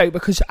think so,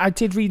 because I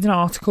did read an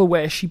article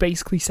where she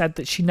basically said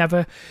that she's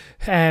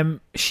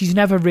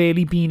never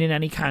really been in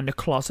any kind of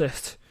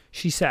closet,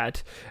 she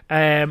said.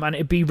 And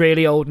it'd be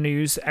really old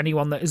news,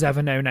 anyone that has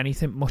ever known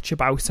anything much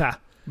about her.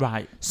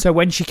 Right. So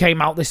when she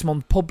came out this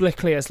month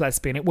publicly as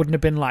lesbian, it wouldn't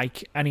have been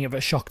like any of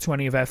a shock to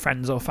any of her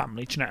friends or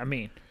family. Do you know what I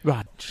mean?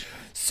 Right.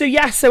 So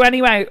so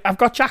anyway, I've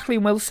got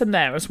Jacqueline Wilson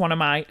there as one of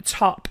my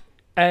top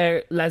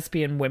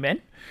lesbian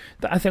women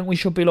that I think we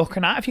should be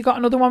looking at. Have you got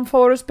another one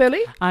for us,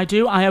 Billy? I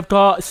do. I have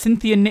got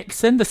Cynthia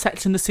Nixon, the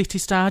Sex and the City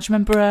star. Do you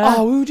remember her?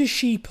 Oh, who does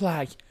she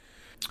play?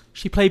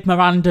 She played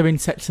Miranda in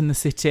Sex and the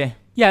City.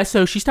 Yeah,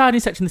 so she starred in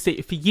Sex and the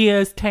City for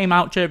years, came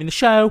out during the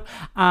show,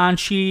 and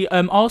she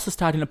also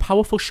starred in a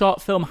powerful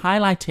short film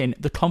highlighting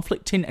the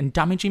conflicting and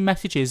damaging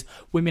messages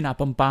women are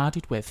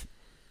bombarded with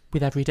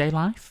everyday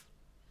life.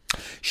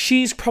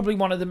 She's probably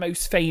one of the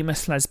most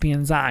famous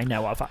lesbians I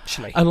know of,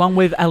 actually. Along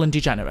with Ellen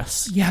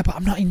DeGeneres. Yeah, but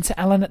I'm not into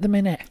Ellen at the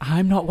minute.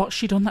 I'm not. What's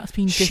she done that's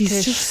been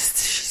dickish?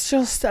 She's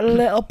just a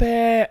little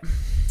bit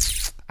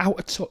out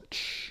of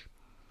touch.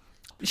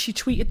 She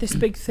tweeted this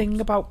big thing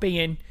about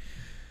being...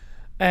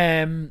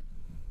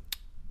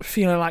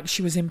 feeling like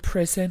she was in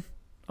prison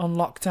on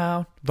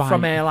lockdown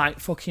from her like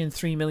fucking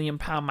 £3 million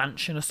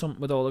mansion or something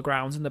with all the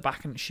grounds in the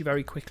back, and she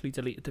very quickly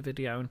deleted the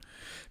video. And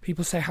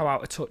people say how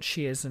out of touch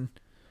she is. And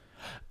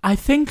I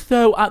think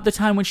though at the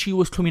time when she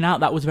was coming out,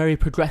 that was very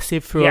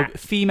progressive for a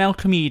female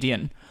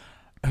comedian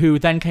who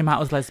then came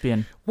out as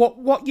lesbian.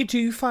 What you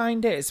do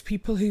find is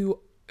people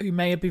who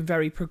may have been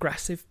very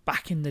progressive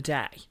back in the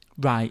day,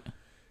 right?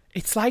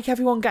 It's like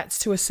everyone gets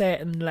to a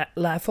certain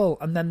level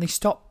and then they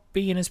stop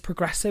being as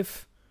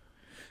progressive.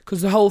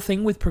 Because the whole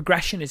thing with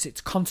progression is it's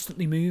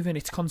constantly moving,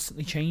 it's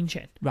constantly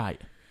changing. Right.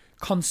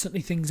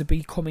 Constantly things are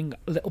becoming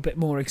a little bit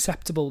more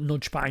acceptable,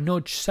 nudge by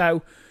nudge.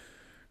 So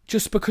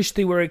just because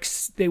they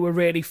were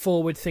really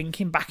forward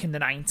thinking back in the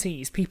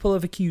 90s. People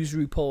have accused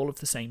RuPaul of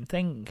the same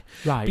thing,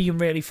 Right. being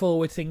really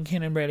forward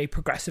thinking and really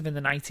progressive in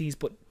the 90s,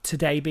 but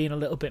today being a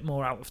little bit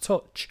more out of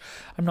touch.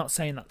 I'm not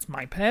saying that's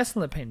my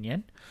personal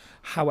opinion,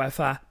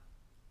 however,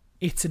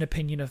 it's an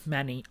opinion of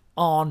many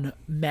on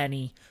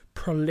many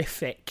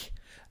prolific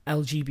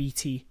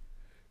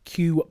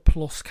LGBTQ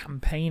plus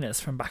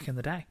campaigners from back in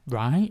the day.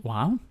 Right,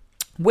 wow.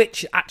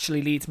 Which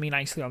actually leads me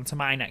nicely on to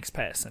my next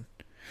person,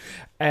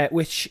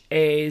 which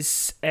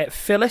is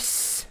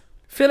Phyllis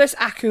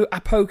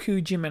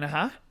Apoku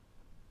Jiminaha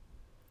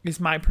is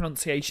my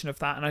pronunciation of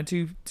that, and I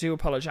do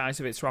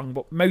apologise if it's wrong,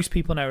 but most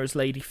people know her as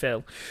Lady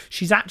Phil.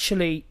 She's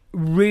actually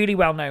really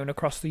well known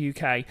across the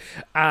UK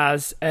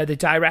as the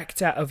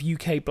director of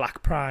UK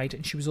Black Pride,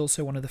 and she was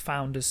also one of the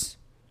founders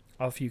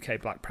of UK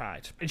Black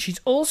Pride. And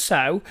she's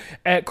also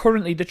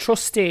currently the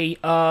trustee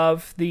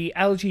of the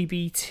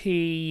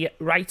LGBT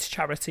rights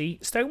charity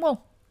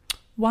Stonewall.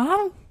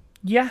 Wow.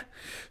 Yeah.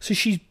 So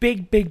she's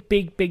big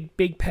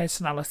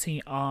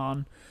personality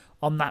on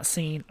that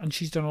scene, and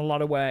she's done a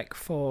lot of work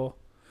for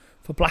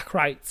black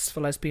rights, for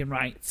lesbian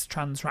rights,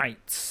 trans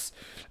rights.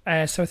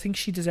 So I think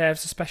she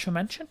deserves a special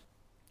mention.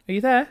 Are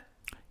you there?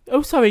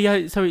 Oh, sorry,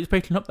 yeah, sorry, it's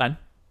breaking up then.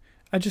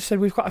 I just said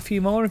we've got a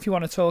few more if you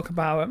want to talk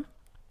about them.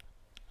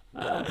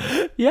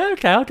 Yeah,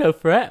 okay, I'll go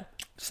for it.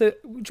 So, do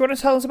you want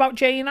to tell us about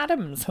Jane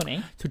Addams,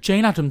 honey? So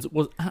Jane Addams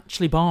was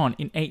actually born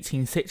in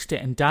 1860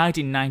 and died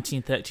in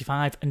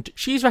 1935, and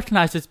she's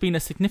recognised as being a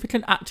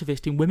significant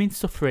activist in women's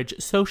suffrage,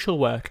 social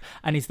work,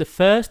 and is the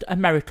first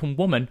American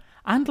woman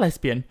and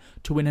lesbian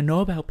to win a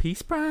Nobel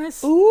Peace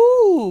Prize.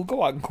 Ooh,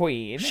 go on,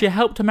 Queen. She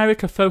helped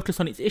America focus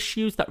on its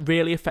issues that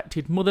really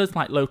affected mothers,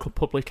 like local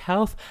public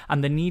health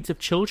and the needs of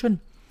children.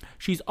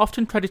 She's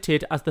often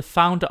credited as the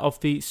founder of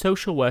the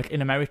social work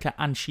in America,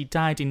 and she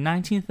died in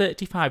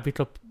 1935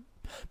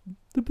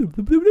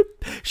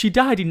 She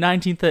died in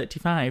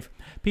 1935.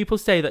 People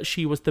say that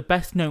she was the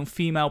best-known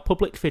female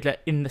public figure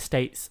in the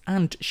States,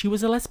 and she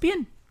was a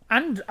lesbian.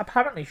 And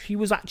apparently she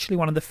was actually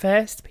one of the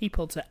first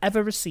people to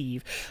ever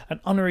receive an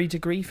honorary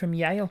degree from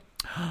Yale.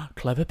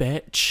 Clever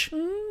bitch.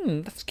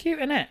 That's cute,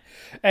 isn't it?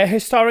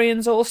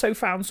 Historians also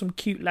found some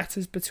cute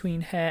letters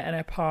between her and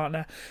her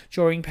partner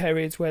during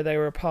periods where they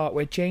were apart,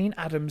 where Jane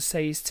Addams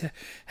says to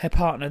her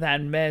partner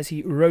then,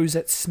 Mersey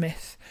Rosette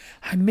Smith,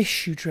 I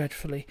miss you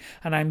dreadfully,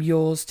 and I'm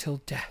yours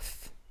till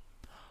death.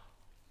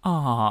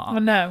 Ah, I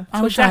know.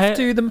 Till death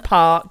do them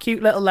part.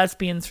 Cute little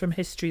lesbians from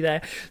history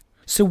there.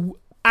 So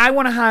I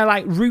want to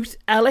highlight Ruth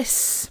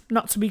Ellis,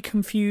 not to be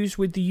confused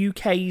with the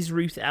UK's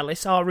Ruth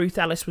Ellis. Our Ruth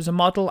Ellis was a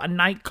model and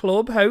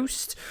nightclub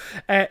host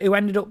who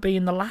ended up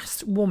being the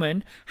last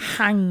woman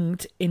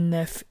hanged in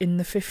the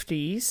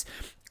 50s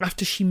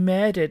after she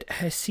murdered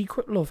her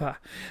secret lover.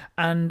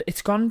 And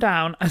it's gone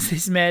down as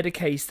this murder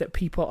case that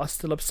people are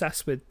still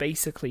obsessed with,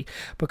 basically,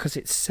 because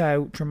it's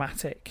so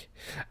dramatic.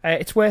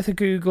 It's worth a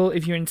Google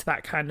if you're into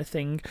that kind of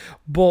thing.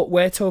 But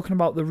we're talking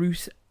about the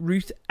Ruth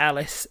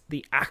Ellis,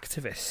 the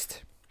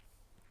activist.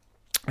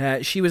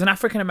 She was an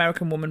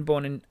African-American woman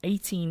born in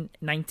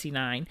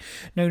 1899,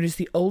 known as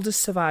the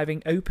oldest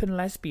surviving open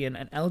lesbian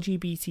and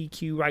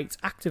LGBTQ rights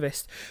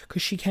activist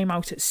because she came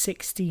out at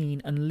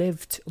 16 and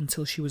lived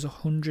until she was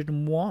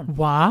 101.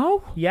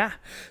 Wow. Yeah.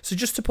 So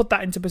just to put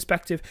that into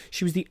perspective,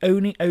 she was the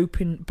only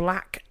open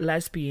black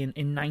lesbian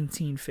in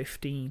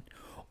 1915.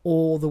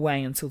 All the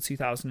way until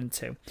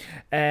 2002.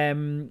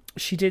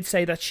 She did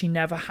say that she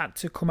never had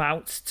to come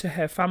out to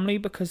her family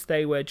because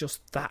they were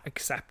just that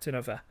accepting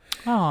of her.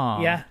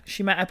 Aww. Yeah,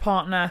 she met her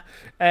partner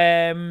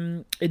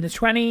in the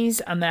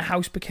 20s, and their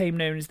house became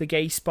known as the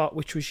Gay Spot,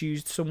 which was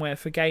used somewhere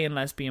for gay and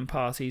lesbian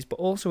parties, but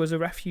also as a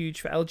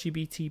refuge for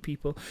LGBT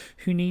people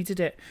who needed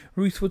it.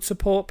 Ruth would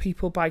support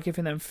people by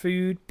giving them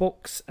food,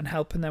 books, and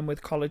helping them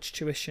with college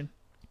tuition.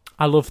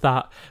 I love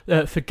that.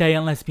 For gay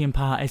and lesbian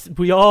parties,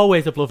 we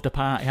always have loved a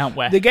party, haven't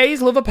we? The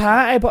gays love a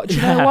party, but do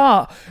you know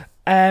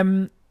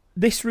what?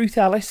 This Ruth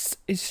Ellis,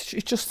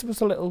 it just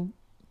was a little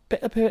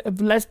bit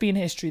of lesbian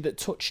history that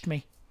touched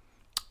me.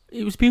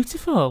 It was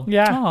beautiful.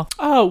 Yeah.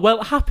 Oh,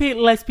 well, happy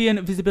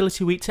Lesbian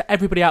Visibility Week to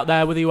everybody out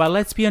there, whether you are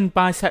lesbian,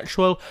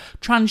 bisexual,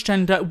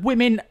 transgender,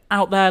 women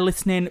out there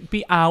listening,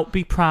 be out,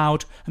 be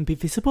proud, and be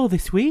visible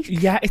this week.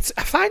 Yeah, I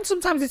find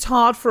sometimes it's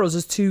hard for us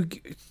as two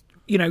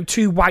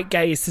white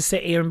gays to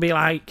sit here and be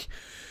like,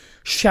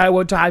 show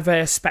a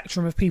diverse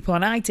spectrum of people.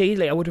 And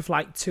ideally, I would have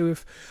liked to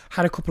have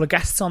had a couple of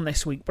guests on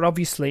this week, but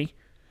obviously,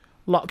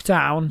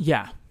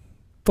 lockdown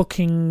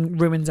fucking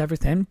ruins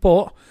everything.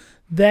 But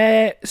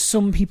they're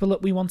some people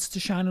that we wanted to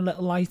shine a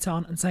little light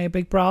on and say a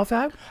big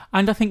bravo.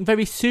 And I think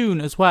very soon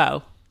as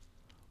well,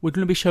 we're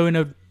going to be showing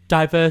a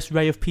diverse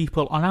array of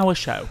people on our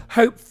show.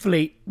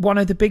 Hopefully, one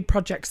of the big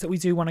projects that we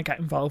do want to get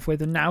involved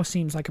with, and now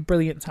seems like a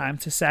brilliant time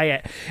to say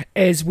it,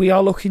 is we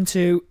are looking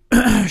to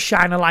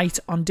shine a light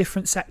on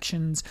different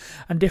sections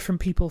and different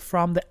people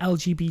from the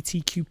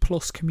LGBTQ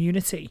plus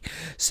community.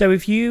 So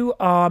if you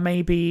are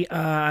maybe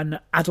an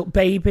adult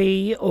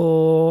baby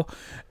or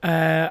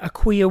a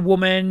queer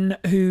woman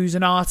who's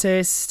an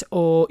artist,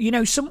 or, you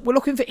know, we're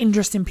looking for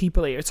interesting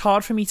people here. It's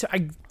hard for me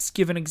to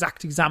give an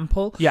exact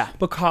example,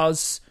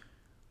 because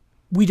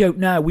we don't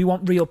know. We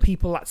want real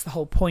people. That's the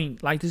whole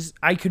point. Like,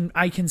 I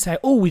can say,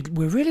 oh,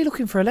 we're really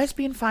looking for a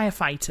lesbian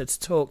firefighter to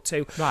talk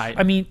to. Right.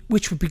 I mean,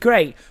 which would be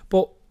great,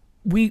 but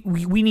we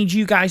need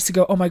you guys to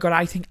go, oh my God,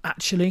 I think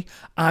actually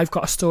I've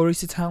got a story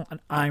to tell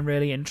and I'm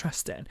really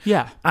interested.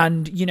 Yeah.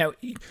 And, you know,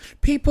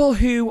 people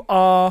who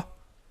are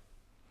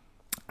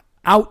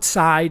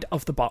outside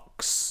of the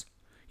box,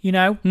 you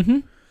know? Mm-hmm.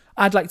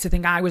 I'd like to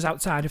think I was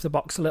outside of the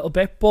box a little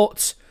bit,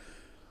 but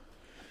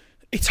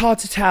it's hard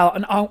to tell.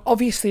 And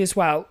obviously as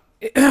well,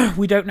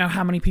 we don't know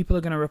how many people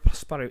are going to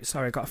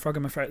sorry, I got a frog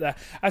in my throat there.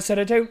 I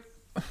said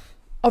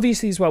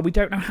obviously as well, we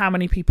don't know how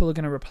many people are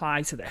going to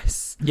reply to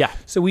this. Yeah.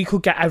 So we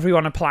could get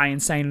everyone applying,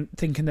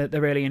 thinking that they're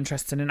really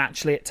interested, and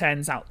actually it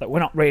turns out that we're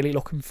not really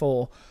looking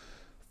for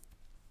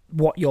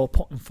what you're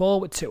putting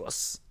forward to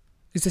us.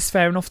 Is this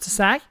fair enough to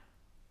say?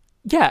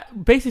 Yeah,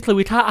 basically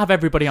we can't have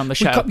everybody on the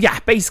show.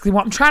 Basically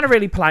what I'm trying to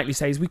really politely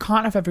say is we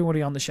can't have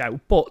everybody on the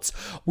show, but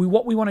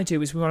what we want to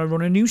do is we want to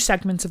run a new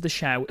segment of the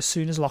show as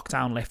soon as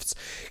lockdown lifts,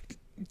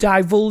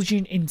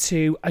 divulging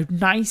into a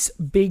nice,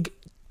 big,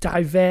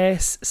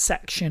 diverse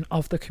section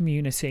of the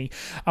community,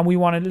 and we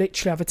want to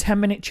literally have a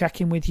 10-minute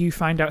check-in with you,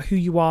 find out who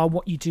you are,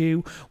 what you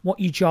do, what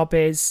your job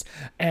is,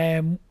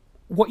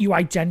 what you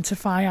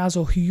identify as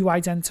or who you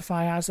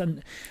identify as,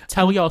 and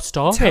tell your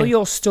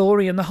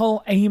story. And the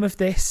whole aim of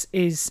this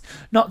is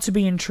not to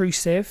be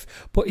intrusive,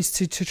 but is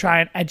to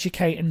try and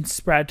educate and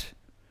spread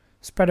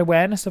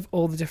awareness of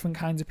all the different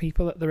kinds of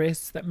people that there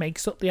is that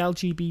makes up the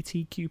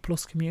LGBTQ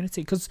plus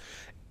community, because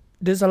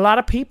there's a lot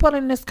of people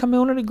in this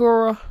community,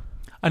 girl.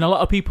 And a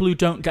lot of people who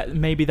don't get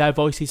maybe their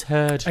voices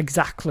heard.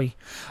 Exactly.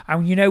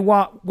 And you know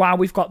what? While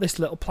we've got this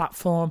little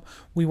platform,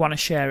 we want to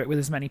share it with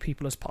as many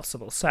people as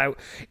possible. So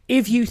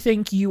if you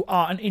think you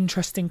are an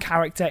interesting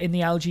character in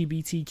the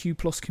LGBTQ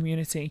plus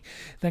community,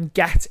 then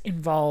get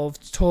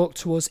involved. Talk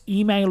to us.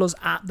 Email us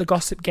at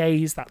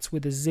thegossipgaze. That's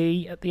with a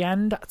Z at the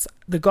end. That's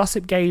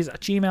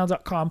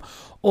thegossipgaze@gmail.com.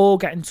 Or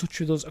get in touch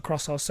with us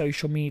across our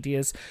social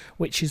medias,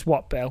 which is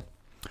what, Bill?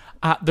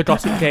 At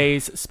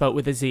thegossipgaze, spelt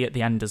with a Z at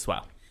the end as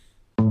well.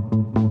 The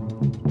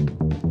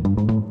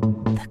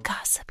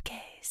Gossip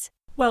Gaze.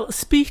 Well,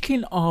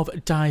 speaking of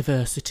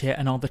diversity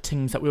and all the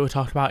things that we were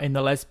talking about in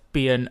the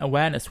Lesbian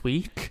Awareness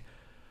Week,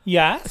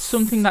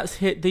 something that's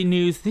hit the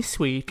news this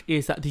week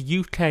is that the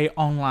UK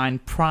Online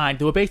Pride,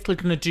 they were basically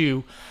going to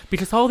do,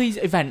 because all these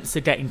events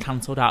are getting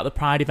cancelled out, the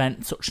Pride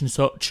event, such and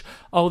such,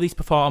 all these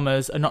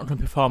performers are not going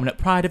to be performing at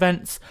Pride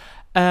events.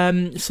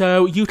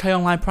 So UK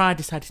Online Pride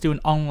decided to do an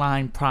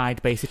online Pride,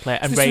 basically.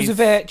 And this was a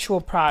virtual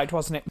Pride,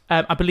 wasn't it?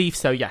 I believe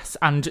so, yes.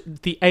 And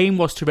the aim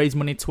was to raise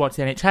money towards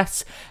the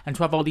NHS and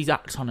to have all these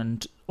acts on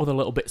and other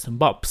little bits and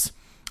bobs.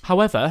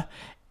 However,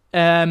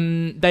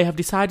 they have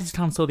decided to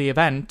cancel the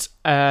event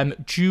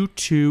due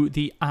to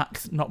the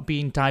acts not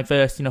being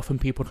diverse enough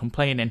and people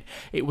complaining.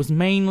 It was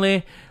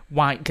mainly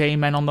white gay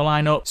men on the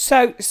lineup.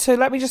 So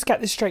let me just get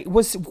this straight.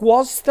 Was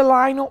the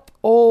lineup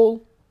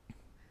all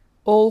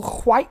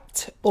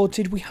white, or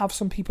did we have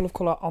some people of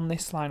colour on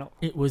this lineup?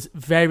 It was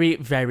very,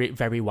 very,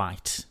 very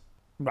white.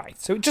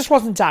 Right, so it just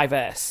wasn't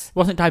diverse. It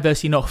wasn't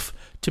diverse enough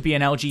to be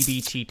an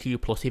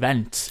LGBTQ plus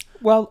event.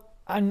 Well,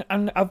 and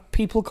have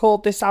people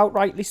called this out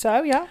rightly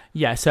so, yeah?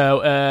 Yeah,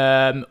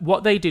 so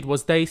what they did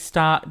was they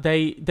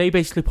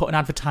basically put an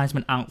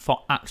advertisement out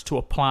for acts to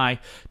apply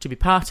to be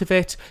part of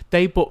it.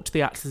 They booked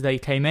the acts as they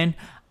came in,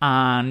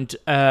 and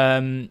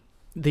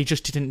they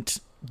just didn't,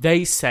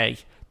 they say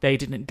they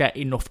didn't get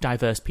enough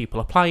diverse people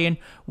applying,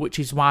 which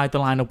is why the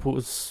lineup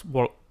was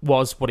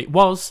what it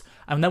was.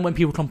 And then when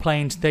people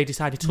complained, they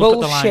decided to look at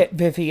the line. Bullshit,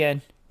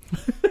 Vivian.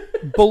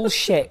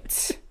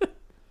 Bullshit.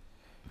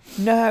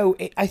 No,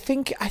 I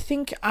think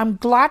I'm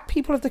glad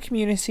people of the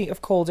community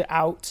have called it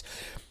out.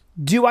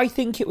 Do I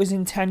think it was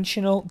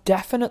intentional?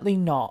 Definitely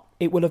not.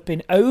 It will have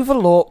been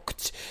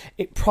overlooked.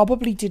 It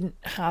probably didn't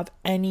have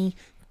any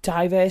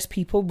diverse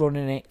people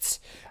running it,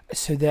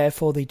 so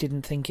therefore they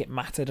didn't think it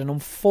mattered. And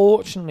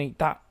unfortunately,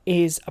 that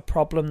is a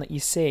problem that you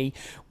see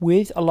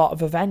with a lot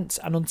of events.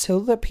 And until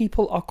the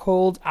people are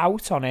called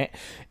out on it,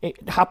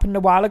 it happened a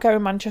while ago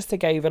in Manchester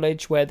Gay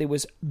Village, where there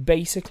was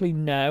basically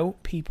no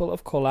people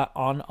of colour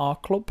on our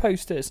club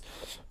posters.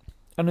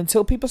 And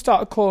until people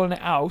started calling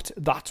it out,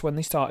 that's when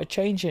they started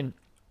changing.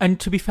 And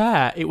to be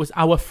fair, it was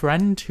our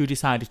friend who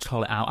decided to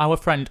call it out. Our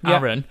friend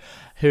Aaron,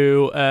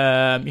 who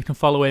you can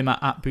follow him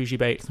at Bougie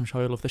Bakes. I'm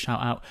sure he'll love the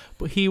shout out.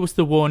 But he was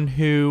the one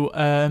who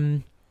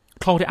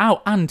called it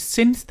out. And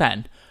since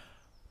then,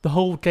 the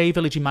whole gay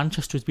village in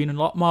Manchester has been a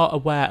lot more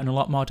aware and a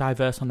lot more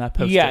diverse on their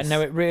posters. Yeah,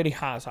 no, it really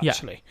has,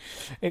 actually.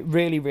 Yeah. It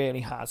really,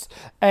 really has.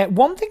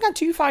 One thing I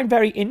do find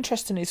very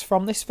interesting is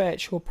from this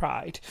virtual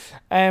Pride,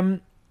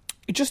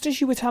 just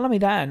as you were telling me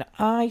then,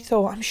 I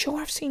thought, I'm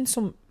sure I've seen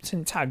some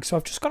tags, so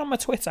I've just gone on my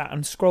Twitter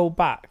and scrolled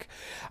back,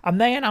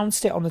 and they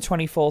announced it on the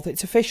 24th.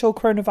 It's official,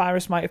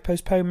 coronavirus might have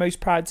postponed most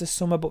Prides this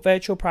summer, but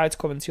virtual Pride's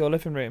coming to your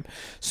living room.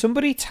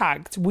 Somebody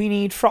tagged, we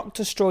need frock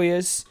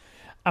destroyers,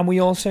 and we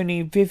also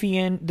need the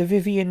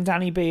Vivian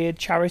Danny Beard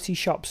charity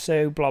shop,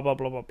 so blah, blah,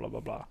 blah, blah, blah, blah,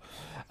 blah.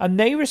 And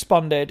they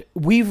responded,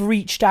 we've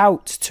reached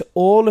out to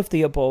all of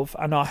the above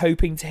and are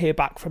hoping to hear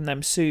back from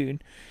them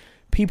soon.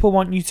 People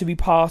want you to be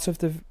part of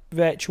the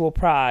virtual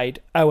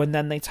Pride. Oh, and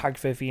then they tagged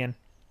Vivian.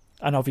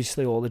 And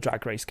obviously all the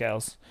Drag Race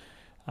girls.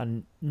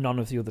 And none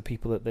of the other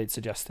people that they'd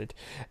suggested.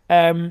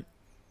 I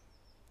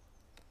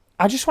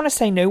just want to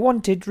say no one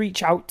did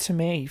reach out to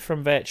me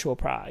from virtual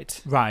Pride.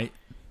 Right.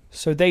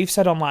 So they've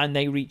said online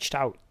they reached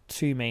out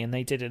to me and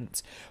they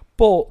didn't.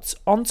 But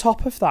on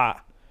top of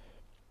that,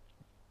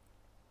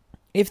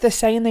 if they're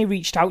saying they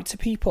reached out to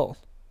people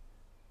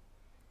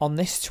on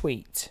this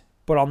tweet,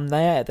 but on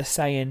there they're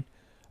saying,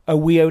 oh,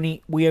 we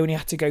only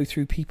had to go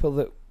through people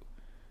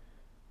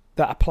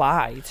that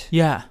applied.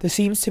 Yeah. There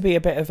seems to be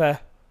a bit of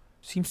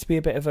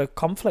a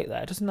conflict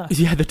there, doesn't there?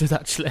 Yeah, there does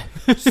actually.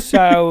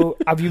 So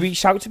have you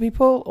reached out to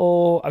people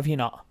or have you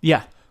not?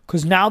 Yeah.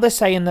 Because now they're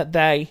saying that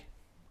they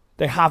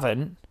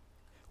haven't.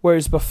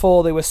 Whereas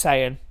before they were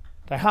saying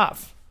they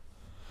have.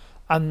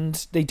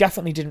 And they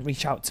definitely didn't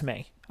reach out to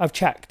me. I've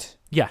checked.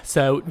 Yeah,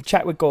 so... I've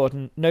checked with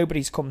Gordon.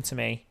 Nobody's come to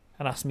me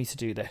and asked me to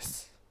do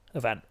this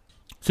event.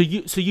 So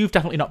you've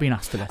definitely not been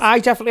asked to this? I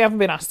definitely haven't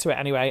been asked to it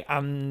anyway.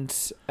 And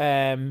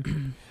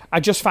I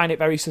just find it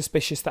very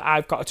suspicious that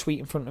I've got a tweet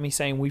in front of me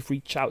saying we've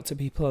reached out to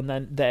people and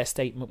then their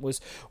statement was,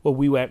 well,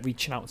 we weren't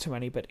reaching out to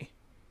anybody.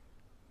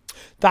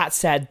 That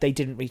said, they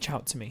didn't reach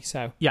out to me,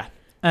 so... Yeah.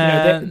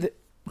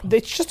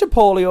 It's just a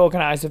poorly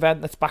organised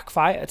event that's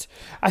backfired.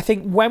 I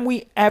think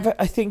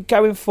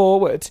going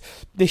forward,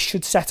 this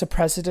should set a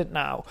precedent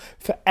now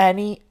for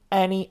any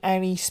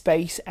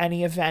space,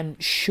 any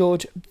event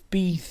should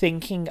be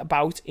thinking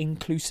about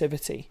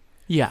inclusivity.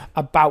 Yeah.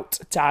 About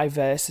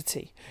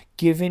diversity.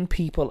 Giving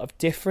people of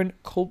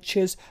different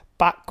cultures,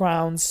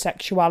 backgrounds,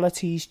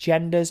 sexualities,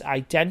 genders,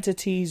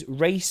 identities,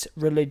 race,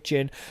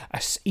 religion,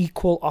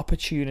 equal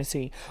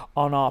opportunity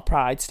on our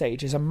Pride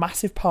stage. Is a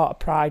massive part of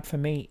Pride for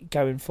me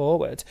going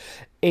forward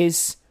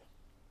is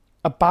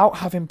about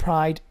having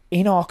pride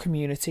in our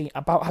community,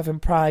 about having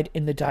pride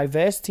in the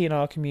diversity in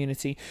our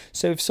community.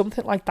 So if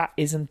something like that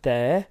isn't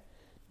there,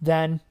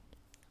 then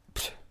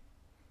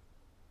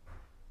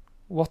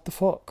what the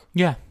fuck?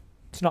 Yeah.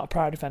 It's not a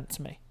Pride event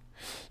to me.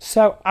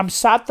 So I'm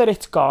sad that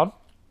it's gone.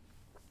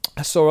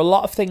 I saw a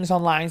lot of things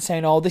online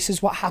saying, oh, this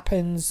is what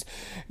happens.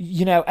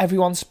 You know,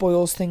 everyone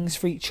spoils things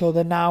for each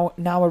other. Now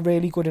a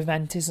really good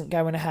event isn't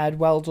going ahead.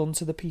 Well done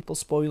to the people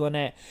spoiling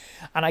it.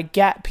 And I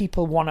get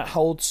people want to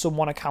hold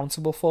someone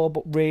accountable for,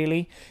 but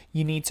really,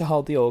 you need to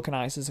hold the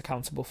organisers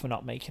accountable for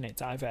not making it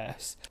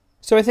diverse.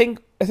 So I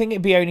think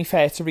it'd be only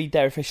fair to read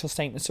their official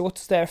statement. So what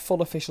does their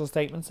full official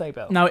statement say,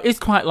 Bill? Now, it is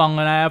quite long,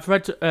 and I have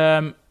read...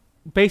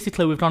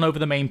 basically, we've gone over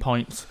the main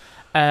points.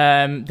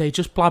 They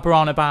just blabber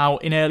on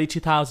about, in early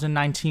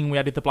 2019, we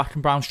added the black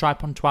and brown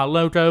stripe onto our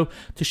logo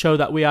to show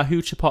that we are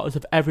huge supporters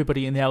of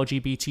everybody in the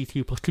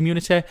LGBTQ+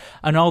 community.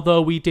 And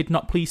although we did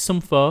not please some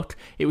folk,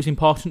 it was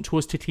important to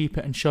us to keep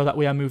it and show that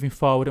we are moving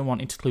forward and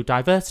wanting to include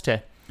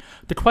diversity.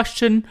 The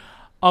question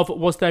of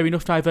was there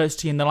enough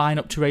diversity in the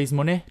lineup to raise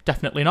money?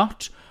 Definitely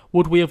not.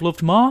 Would we have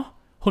loved more?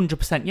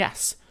 100%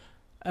 yes.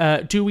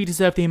 Do we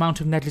deserve the amount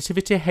of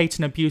negativity, hate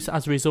and abuse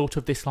as a result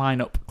of this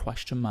lineup? ?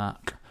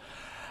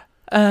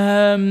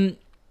 And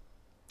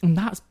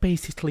that's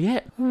basically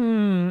it.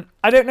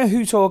 I don't know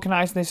who's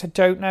organising this. I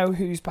don't know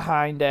who's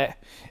behind it.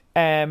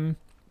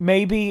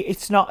 Maybe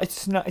it's not.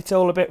 It's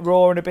all a bit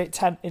raw and a bit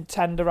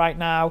tender right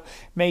now.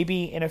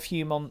 Maybe in a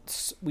few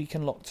months we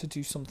can look to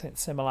do something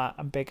similar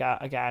and bigger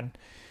again,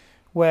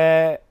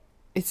 where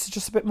it's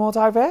just a bit more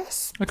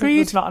diverse. Agreed.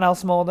 There's nothing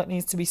else more that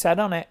needs to be said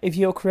on it. If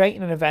you're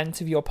creating an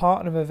event, if you're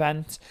part of an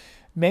event,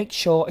 make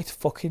sure it's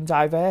fucking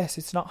diverse.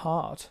 It's not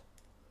hard.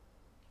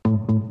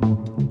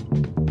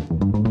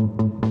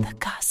 The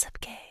Gossip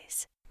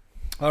Gaze.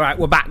 All right,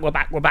 we're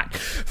back.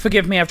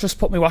 Forgive me, I've just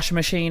put my washing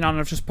machine on.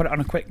 I've just put it on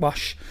a quick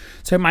wash.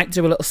 So I might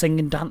do a little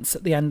singing dance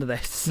at the end of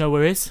this. No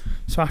worries.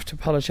 So I have to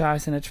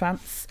apologise in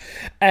advance.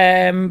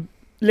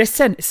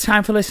 Listen, it's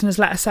time for Listeners'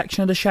 Letter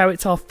section of the show.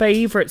 It's our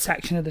favourite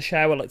section of the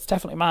show. Well, it's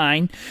definitely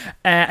mine.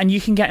 And you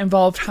can get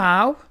involved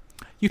how?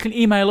 You can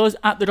email us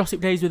at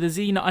thegossipdays with a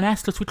Z, not an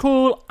S, plus we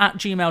call, at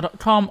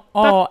gmail.com,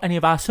 or any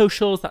of our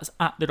socials. That's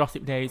at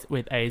thegossipdays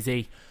with a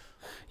Z.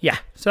 Yeah,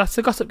 so that's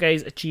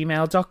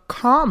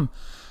thegossipgaze@gmail.com.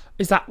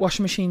 Is that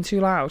washing machine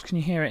too loud? Can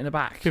you hear it in the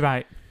back? You're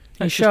right.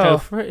 Let's sure? just go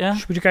for it, yeah.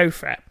 Should we go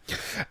for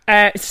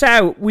it?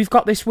 So, we've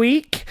got this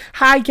week,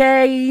 Hi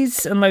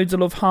gays, and loads of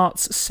love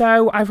hearts.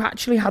 So I've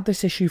actually had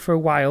this issue for a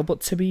while,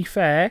 but to be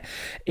fair,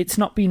 it's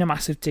not been a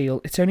massive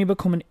deal. It's only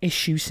become an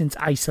issue since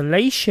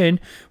isolation,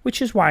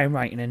 which is why I'm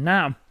writing in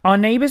now. Our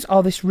neighbours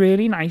are this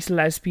really nice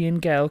lesbian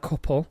girl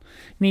couple.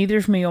 Neither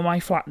of me or my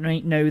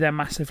flatmate know them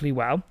massively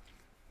well.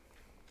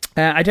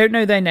 I don't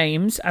know their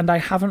names, and I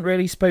haven't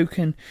really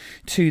spoken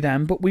to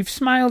them, but we've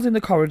smiled in the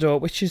corridor,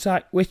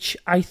 which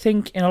I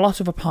think in a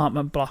lot of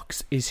apartment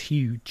blocks is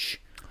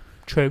huge.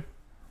 True.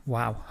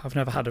 Wow, I've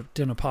never had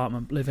done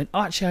apartment living.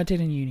 Oh, actually, I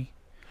did in uni.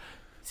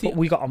 See, but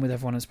we got on with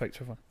everyone and spoke to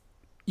everyone.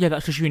 Yeah,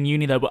 that's because you're in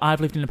uni though, but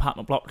I've lived in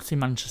apartment blocks in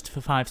Manchester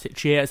for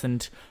 5-6 years,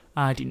 and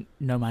I didn't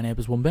know my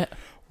neighbours one bit.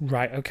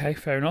 Right, okay,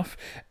 fair enough.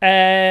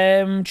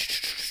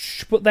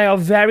 But they are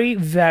very,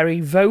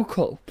 very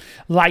vocal.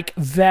 Like,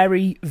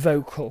 very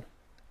vocal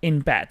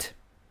in bed.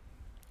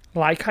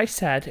 Like I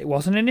said, it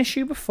wasn't an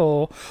issue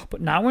before, but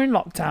now we're in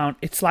lockdown,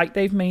 it's like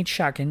they've made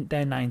shagging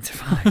their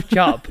 9-to-5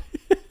 job.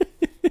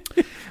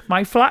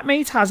 My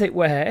flatmate has it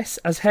worse,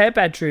 as her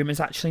bedroom is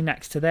actually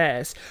next to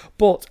theirs,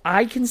 but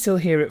I can still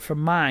hear it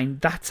from mine.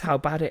 That's how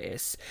bad it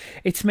is.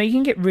 It's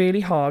making it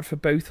really hard for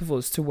both of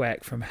us to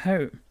work from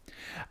home.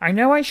 I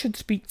know I should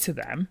speak to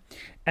them,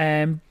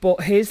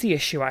 but here's the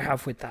issue I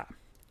have with that.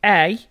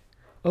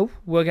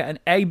 We're getting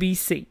A, B,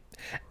 C.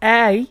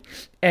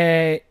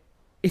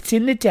 It's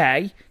in the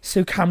day,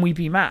 so can we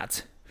be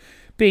mad?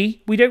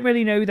 B, we don't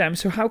really know them,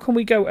 so how can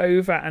we go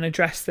over and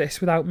address this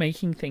without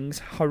making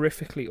things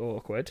horrifically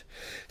awkward?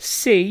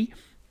 C,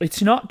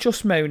 it's not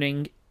just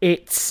moaning,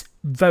 it's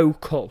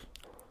vocal.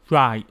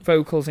 Right.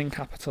 Vocals in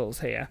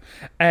capitals here.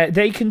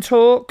 They can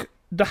talk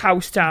the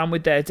house down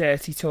with their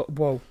dirty talk.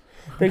 Whoa.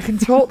 They can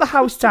talk the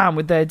house down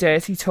with their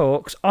dirty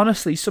talks.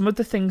 Honestly, some of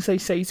the things they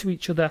say to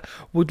each other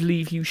would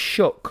leave you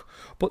shook.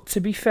 But to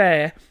be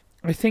fair,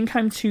 I think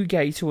I'm too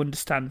gay to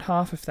understand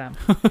half of them.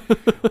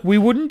 We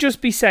wouldn't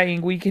just be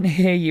saying we can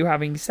hear you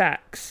having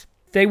sex.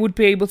 They would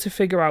be able to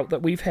figure out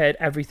that we've heard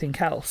everything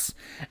else.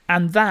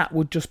 And that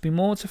would just be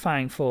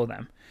mortifying for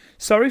them.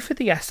 Sorry for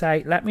the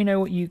essay. Let me know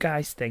what you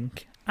guys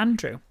think.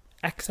 Andrew,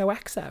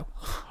 XOXO.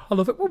 I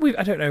love it. Well,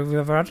 I don't know if we've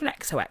ever had an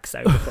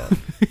XOXO before.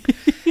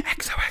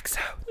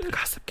 XOXO, the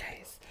Gossip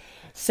Gays.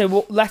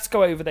 So let's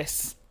go over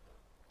this.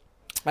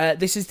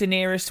 This is the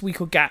nearest we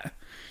could get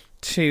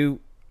to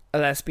a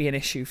lesbian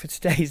issue for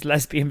today's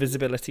Lesbian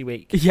Visibility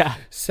Week. Yeah.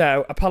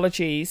 So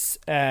apologies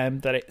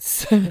that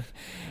it's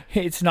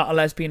it's not a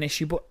lesbian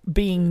issue, but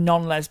being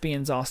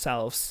non-lesbians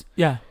ourselves,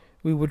 Yeah.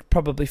 we would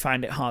probably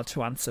find it hard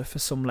to answer for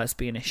some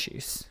lesbian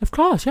issues. Of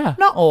course, yeah.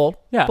 Not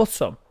all, Yeah. but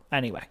some.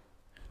 Anyway,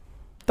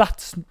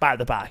 that's by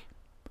the by.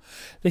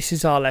 This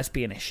is our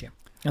lesbian issue.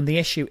 And the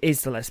issue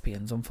is the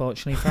lesbians,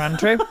 unfortunately, for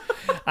Andrew.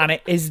 And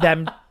it is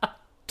them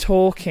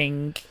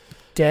talking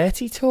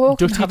dirty talk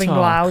Dirty and having talk.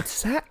 loud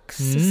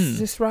sex. Is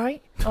this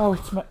right? Oh,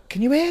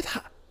 can you hear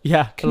that?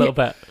 Yeah, a little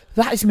bit.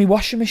 That is me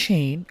washing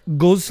machine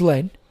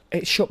guzzling.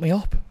 It shut me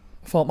up.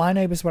 I thought my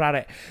neighbours were at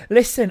it.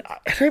 Listen,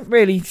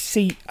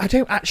 I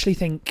don't actually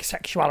think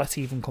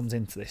sexuality even comes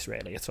into this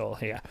really at all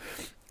here.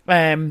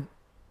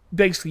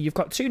 Basically, you've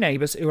got two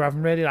neighbours who are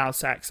having really loud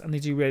sex and they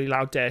do really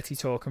loud dirty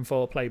talk and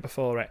foreplay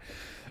before it.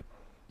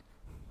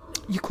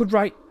 You could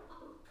write...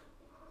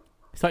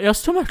 Is that your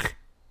stomach?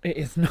 It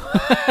is not.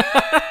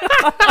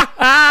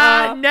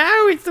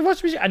 No, it's the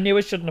washing machine. I knew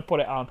I shouldn't have put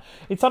it on.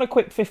 It's on a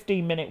quick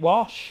 15-minute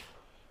wash.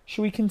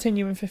 Should we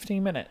continue in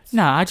 15 minutes?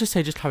 No, I just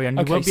say just carry on.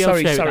 You Okay, won't be able to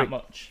hear it that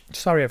much.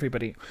 Sorry,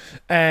 everybody.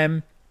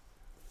 But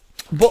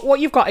what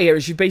you've got here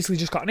is you've basically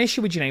just got an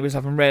issue with your neighbours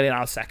having really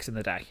loud sex in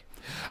the day.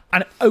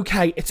 And,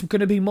 okay, it's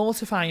going to be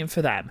mortifying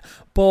for them.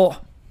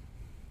 But,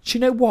 do you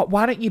know what?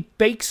 Why don't you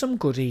bake some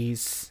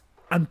goodies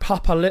and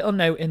pop a little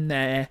note in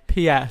there?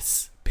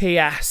 P.S.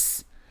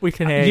 We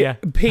can hear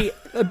you.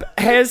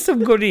 Here's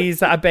some goodies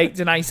that I baked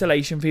in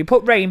isolation for you.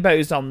 Put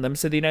rainbows on them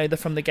so they know they're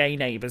from the gay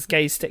neighbours.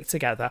 Gays stick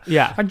together.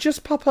 Yeah. And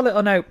just pop a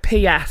little note.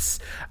 P.S.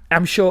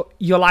 I'm sure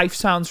your life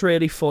sounds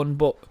really fun,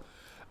 but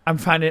I'm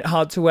finding it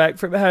hard to work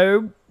from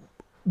home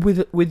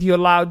with your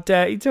loud,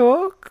 dirty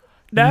talk.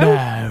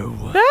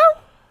 No?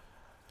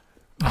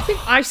 I think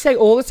I say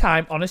all the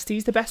time, honesty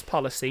is the best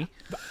policy.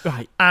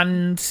 Right.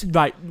 And...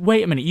 Right,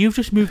 wait a minute. You've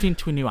just moved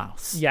into a new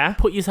house. Yeah.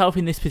 Put yourself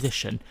in this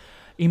position.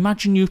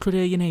 Imagine you could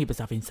hear your neighbours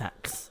having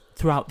sex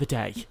throughout the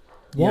day.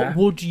 What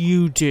would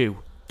you do?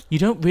 You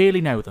don't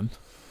really know them.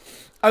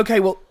 Okay,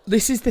 well,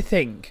 this is the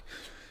thing.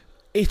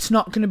 It's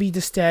not going to be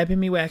disturbing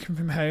me working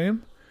from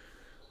home.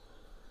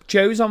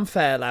 Joe's on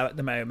furlough at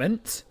the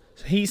moment,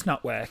 so he's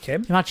not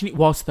working. Imagine it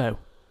was, though.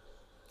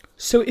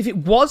 So if it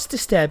was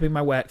disturbing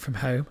my work from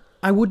home,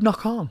 I would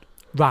knock on.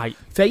 Right.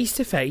 Face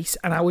to face,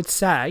 and I would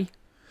say,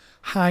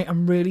 hi,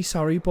 I'm really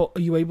sorry, but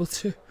are you able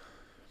to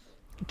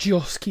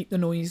just keep the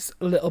noise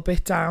a little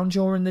bit down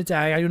during the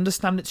day? I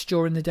understand it's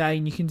during the day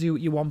and you can do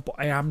what you want, but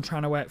I am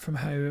trying to work from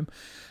home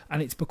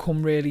and it's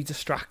become really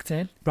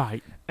distracting.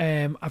 Right.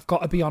 I've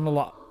got to be on a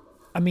lot.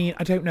 I mean,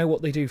 I don't know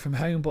what they do from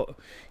home, but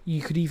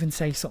you could even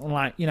say something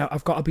like,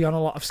 I've got to be on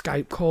a lot of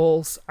Skype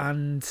calls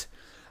and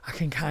I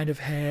can kind of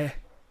hear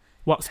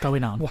what's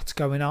going on. What's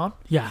going on.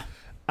 Yeah.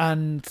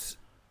 And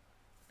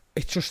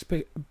it's just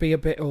be a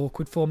bit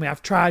awkward for me.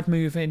 I've tried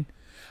moving.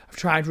 I've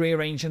tried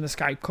rearranging the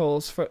Skype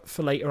calls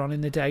for later on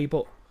in the day,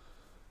 but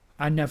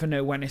I never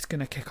know when it's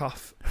going to kick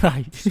off.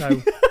 Right.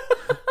 So,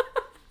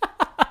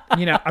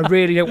 I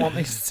really don't want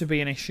this to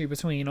be an issue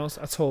between us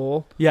at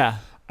all. Yeah.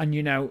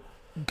 And,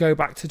 go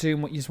back to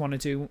doing what you just want to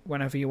do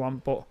whenever you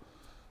want, but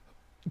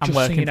I'm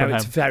just so you know, from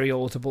it's home. very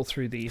audible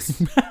through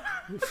these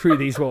through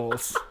these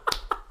walls.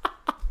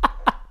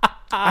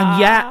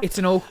 And yeah, it's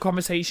an awkward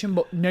conversation,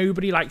 but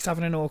nobody likes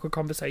having an awkward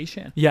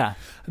conversation. Yeah.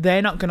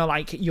 They're not going to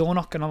like it, you're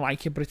not going to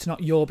like it, but it's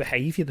not your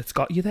behaviour that's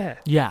got you there.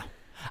 Yeah.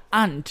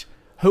 And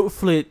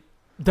hopefully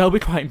they'll be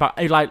quite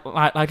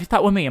like if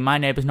that were me and my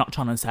neighbours knocked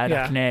on and said,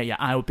 I can hear you,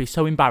 I would be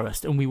so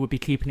embarrassed and we would be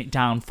keeping it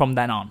down from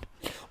then on.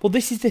 Well,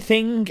 this is the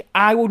thing.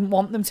 I wouldn't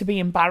want them to be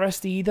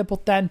embarrassed either,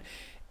 but then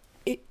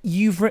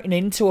you've written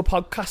into a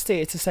podcast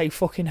here to say,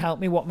 fucking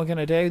help me, what am I going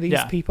to do?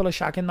 These people are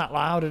shagging that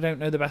loud. I don't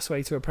know the best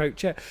way to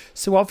approach it.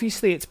 So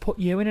obviously it's put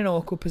you in an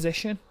awkward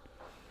position.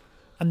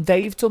 And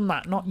they've done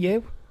that, not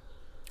you.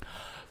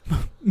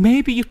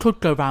 Maybe you could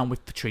go around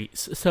with the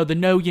treats so they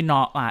know you're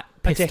not like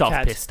pissed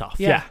off.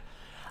 Yeah.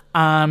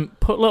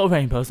 Put little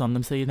rainbows on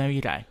them so you know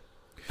you're gay.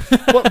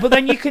 but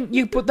then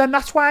but then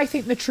that's why I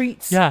think the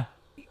treats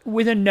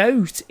with a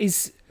note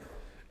is,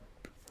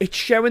 it's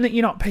showing that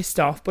you're not pissed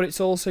off, but it's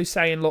also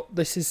saying, look,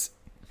 this is...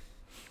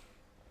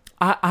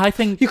 I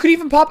think... You could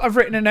even pop, I've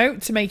written a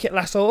note to make it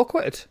less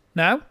awkward.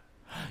 No?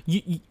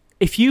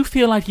 If you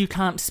feel like you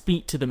can't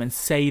speak to them and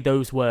say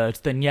those words,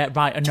 then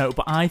write a note.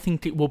 But I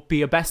think it would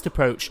be a best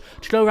approach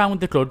to go around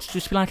with the goods.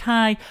 Just be like,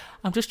 hi,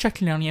 I'm just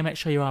checking in on you, make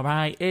sure you're all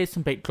right. Here's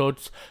some baked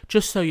goods.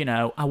 Just so you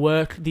know, I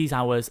work these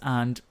hours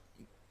and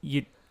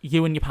you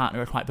and your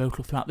partner are quite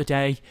vocal throughout the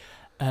day.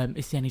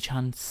 Is there any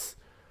chance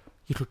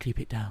you could keep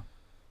it down?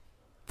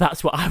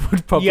 That's what I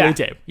would probably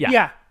do.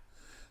 Yeah.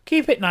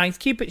 Keep it nice,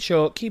 keep it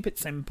short, keep it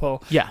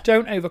simple. Yeah.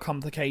 Don't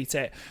overcomplicate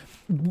it.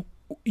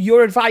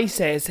 Your advice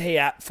is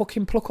here,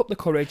 fucking pluck up the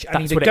courage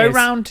and either go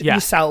round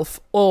yourself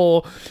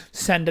or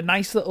send a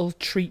nice little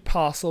treat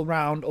parcel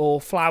round,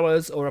 or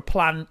flowers or a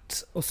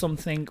plant or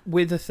something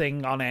with a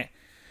thing on it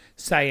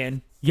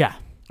saying... Yeah.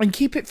 And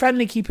keep it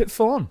friendly, keep it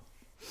fun.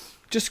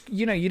 Just,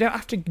 you don't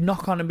have to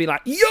knock on and be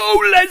like, yo,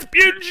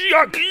 lesbian,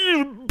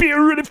 Jackie, be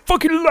really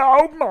fucking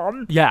loud,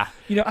 man. Yeah.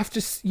 You don't have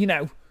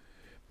to,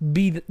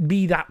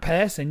 be that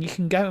person. You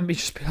can go and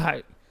just be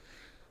like,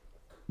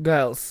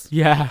 girls.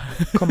 Yeah.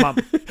 Come on.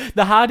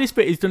 The hardest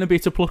bit is going to be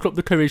to pluck up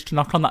the courage to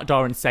knock on that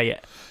door and say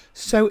it.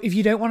 So if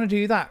you don't want to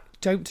do that,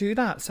 don't do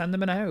that. Send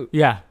them a note.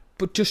 Yeah.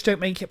 But just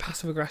don't make it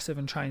passive-aggressive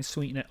and try and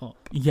sweeten it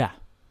up. Yeah.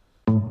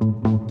 The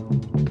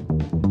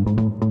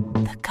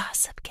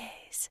Gossip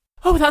Gaze.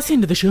 Oh, that's the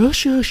end of the show.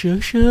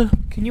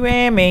 Can you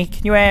hear me?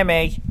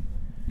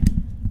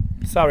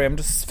 Sorry, I'm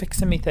just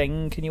fixing my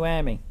thing. Can you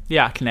hear me?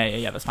 Yeah, I can hear you.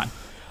 Yeah, that's fine.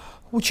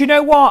 Well, do you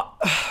know what?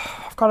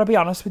 I've got to be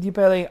honest with you,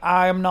 Billy.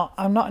 I'm not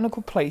in a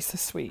good place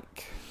this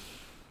week.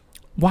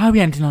 Why are we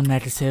ending on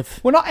negative?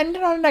 We're not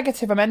ending on a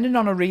negative. I'm ending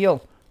on a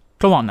real.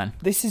 Go on then.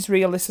 This is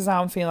real. This is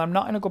how I'm feeling. I'm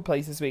not in a good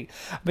place this week.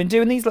 I've been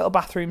doing these little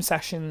bathroom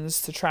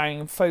sessions to try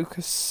and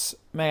focus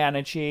my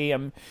energy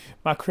and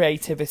my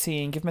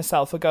creativity and give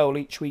myself a goal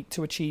each week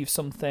to achieve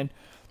something.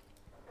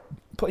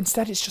 But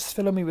instead, it's just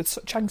filling me with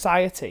such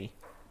anxiety.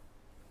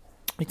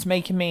 It's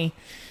making me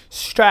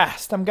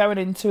stressed. I'm going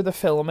into the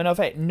filming of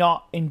it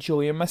not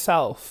enjoying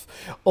myself,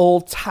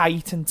 all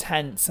tight and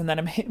tense, and then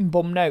I'm hitting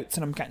bum notes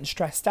and I'm getting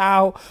stressed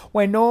out,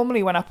 where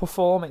normally when I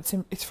perform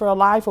it's for a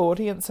live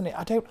audience, and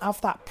I don't have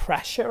that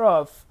pressure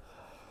of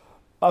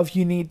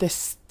you need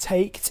this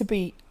take to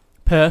be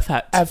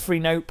perfect, every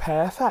note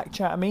perfect.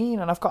 Do you know what I mean?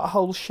 And I've got a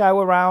whole show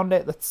around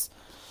it that's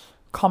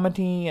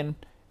comedy and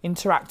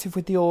interactive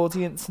with the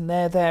audience, and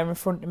they're there in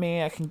front of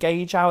me. I can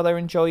gauge how they're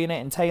enjoying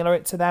it and tailor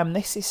it to them.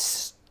 This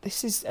is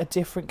a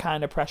different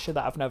kind of pressure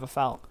that I've never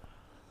felt.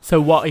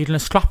 So what, are you going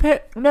to scrap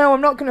it? No,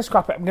 I'm not going to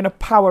scrap it. I'm going to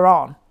power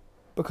on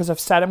because I've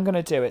said I'm going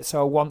to do it,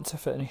 so I want to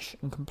finish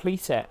and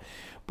complete it.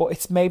 But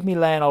it's made me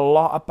learn a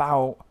lot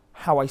about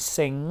how I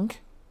sing.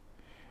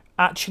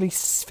 Actually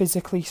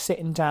physically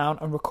sitting down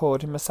and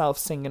recording myself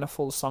singing a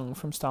full song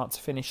from start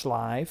to finish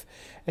live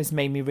has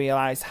made me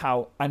realise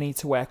how I need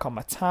to work on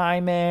my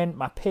timing,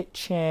 my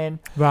pitching.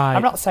 Right.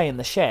 I'm not saying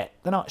the shit.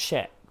 They're not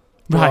shit.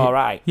 They're right. all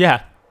right.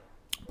 Yeah.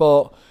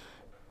 But...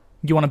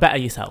 you want to better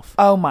yourself?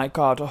 Oh my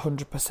God,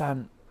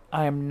 100%.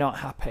 I am not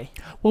happy.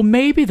 Well,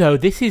 maybe, though,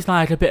 this is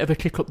like a bit of a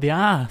kick up the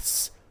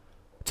arse.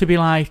 To be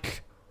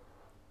like,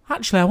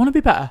 actually, I want to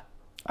be better.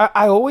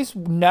 I always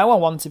know I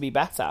want to be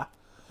better.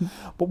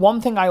 But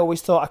one thing I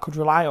always thought I could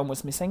rely on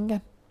was my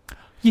singing.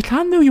 You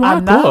can, though. You are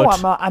and good.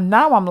 And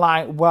now I'm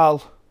like,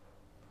 well,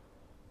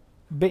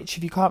 bitch,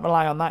 if you can't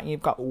rely on that,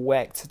 you've got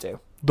work to do.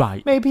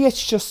 Right. Maybe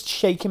it's just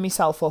shaking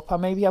myself up,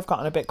 and maybe I've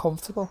gotten a bit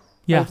comfortable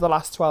over the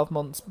last 12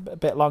 months, a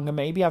bit longer.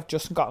 Maybe I've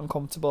just gotten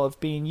comfortable of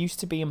being used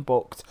to being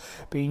booked,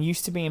 being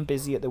used to being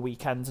busy at the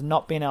weekends, and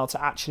not being able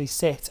to actually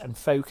sit and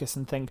focus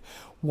and think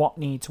what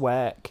needs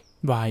work.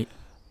 Right.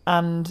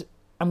 And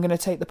I'm going to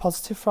take the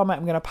positive from it.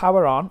 I'm going to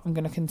power on. I'm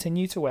going to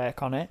continue to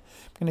work on it.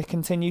 I'm going to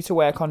continue to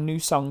work on new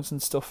songs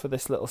and stuff for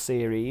this little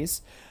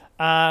series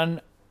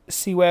and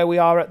see where we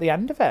are at the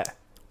end of it.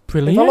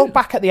 Brilliant. If I look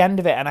back at the end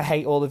of it and I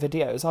hate all the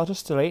videos, I'll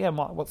just delete them.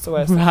 What's the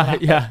worst thing that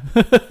can happen? Yeah.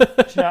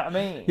 Do you know what I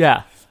mean?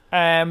 Yeah.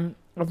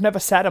 I've never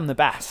said I'm the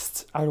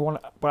best.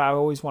 But I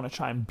always want to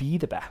try and be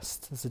the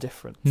best. There's a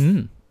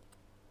difference.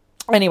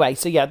 Anyway,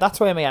 so yeah, that's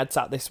where my head's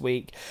at this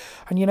week.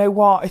 And you know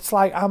what? It's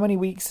like, how many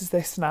weeks is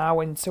this now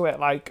into it?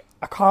 Like,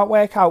 I can't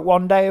work out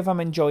one day if I'm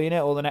enjoying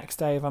it or the next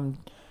day if I'm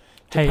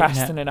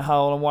depressed and in a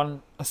hole and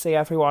want to see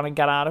everyone and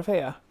get out of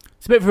here.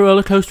 It's a bit of a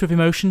roller coaster of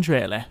emotions,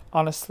 really.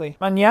 Honestly.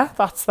 And yeah,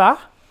 that's that.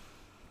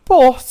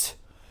 But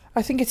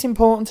I think it's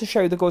important to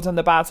show the good and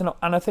the bad.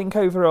 And I think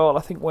overall,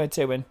 I think we're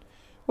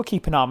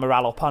keeping our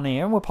morale up on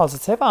here and we're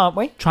positive, aren't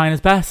we? Trying his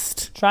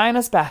best.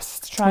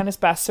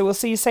 So we'll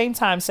see you same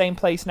time, same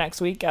place next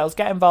week, girls.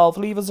 Get involved.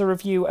 Leave us a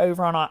review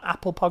over on our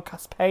Apple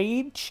Podcast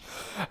page.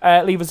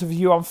 Leave us a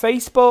review on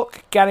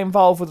Facebook. Get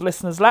involved with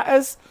listeners'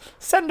 letters.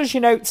 Send us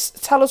your notes.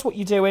 Tell us what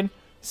you're doing.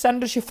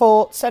 Send us your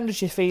thoughts. Send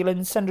us your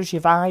feelings. Send us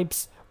your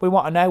vibes. We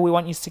want to know. We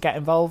want you to get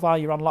involved while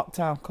you're on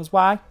lockdown. Because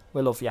why?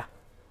 We love you.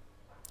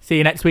 See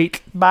you next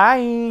week.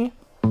 Bye.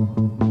 The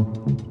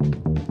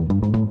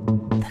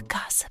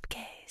Gossip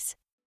Gaze.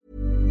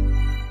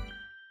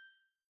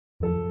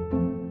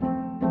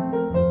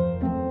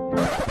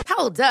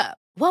 Hold up.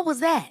 What was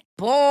that?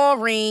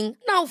 Boring.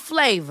 No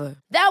flavor.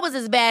 That was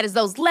as bad as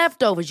those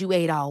leftovers you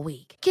ate all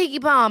week. Keke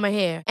Palmer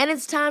here. And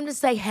it's time to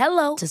say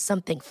hello to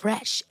something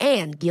fresh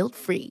and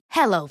guilt-free.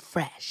 Hello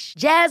Fresh.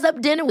 Jazz up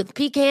dinner with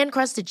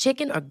pecan-crusted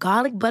chicken or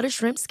garlic butter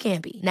shrimp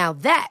scampi. Now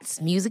that's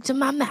music to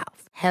my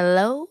mouth.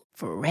 Hello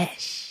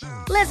Fresh.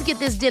 Let's get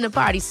this dinner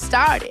party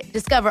started.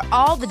 Discover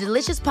all the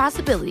delicious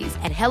possibilities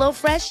at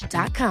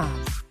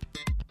HelloFresh.com.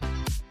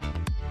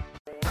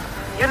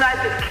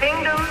 United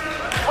Kingdom,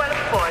 12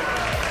 points.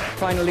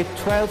 Finally,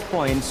 12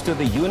 points to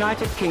the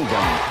United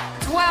Kingdom.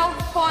 12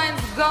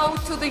 points go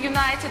to the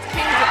United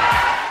Kingdom.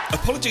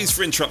 Apologies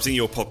for interrupting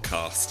your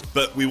podcast,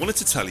 but we wanted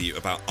to tell you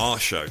about our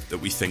show that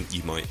we think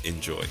you might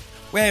enjoy.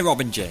 We're Rob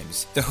and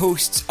James, the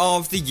hosts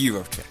of the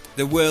Eurotrip,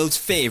 the world's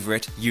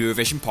favourite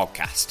Eurovision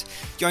podcast.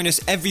 Join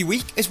us every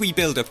week as we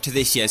build up to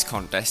this year's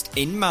contest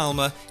in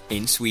Malmö,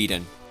 in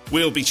Sweden.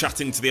 We'll be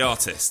chatting to the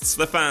artists,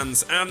 the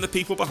fans, and the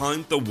people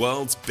behind the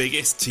world's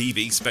biggest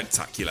TV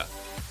spectacular.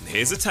 And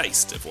here's a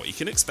taste of what you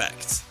can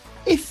expect.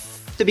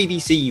 If the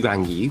BBC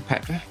rang you,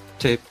 Petra,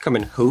 to come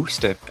and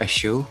host a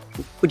show,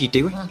 would you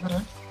do it?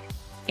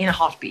 In a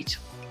heartbeat.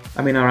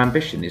 I mean, our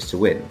ambition is to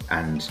win,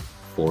 and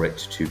for it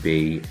to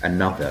be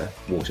another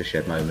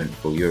watershed moment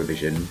for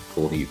Eurovision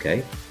for the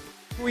UK.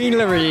 Queen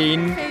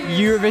Loreen,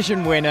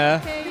 Eurovision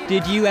winner.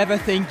 Did you ever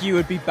think you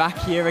would be back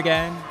here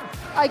again?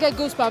 I get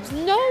goosebumps.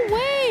 No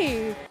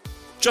way!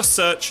 Just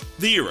search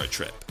The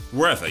Eurotrip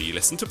wherever you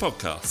listen to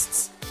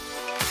podcasts.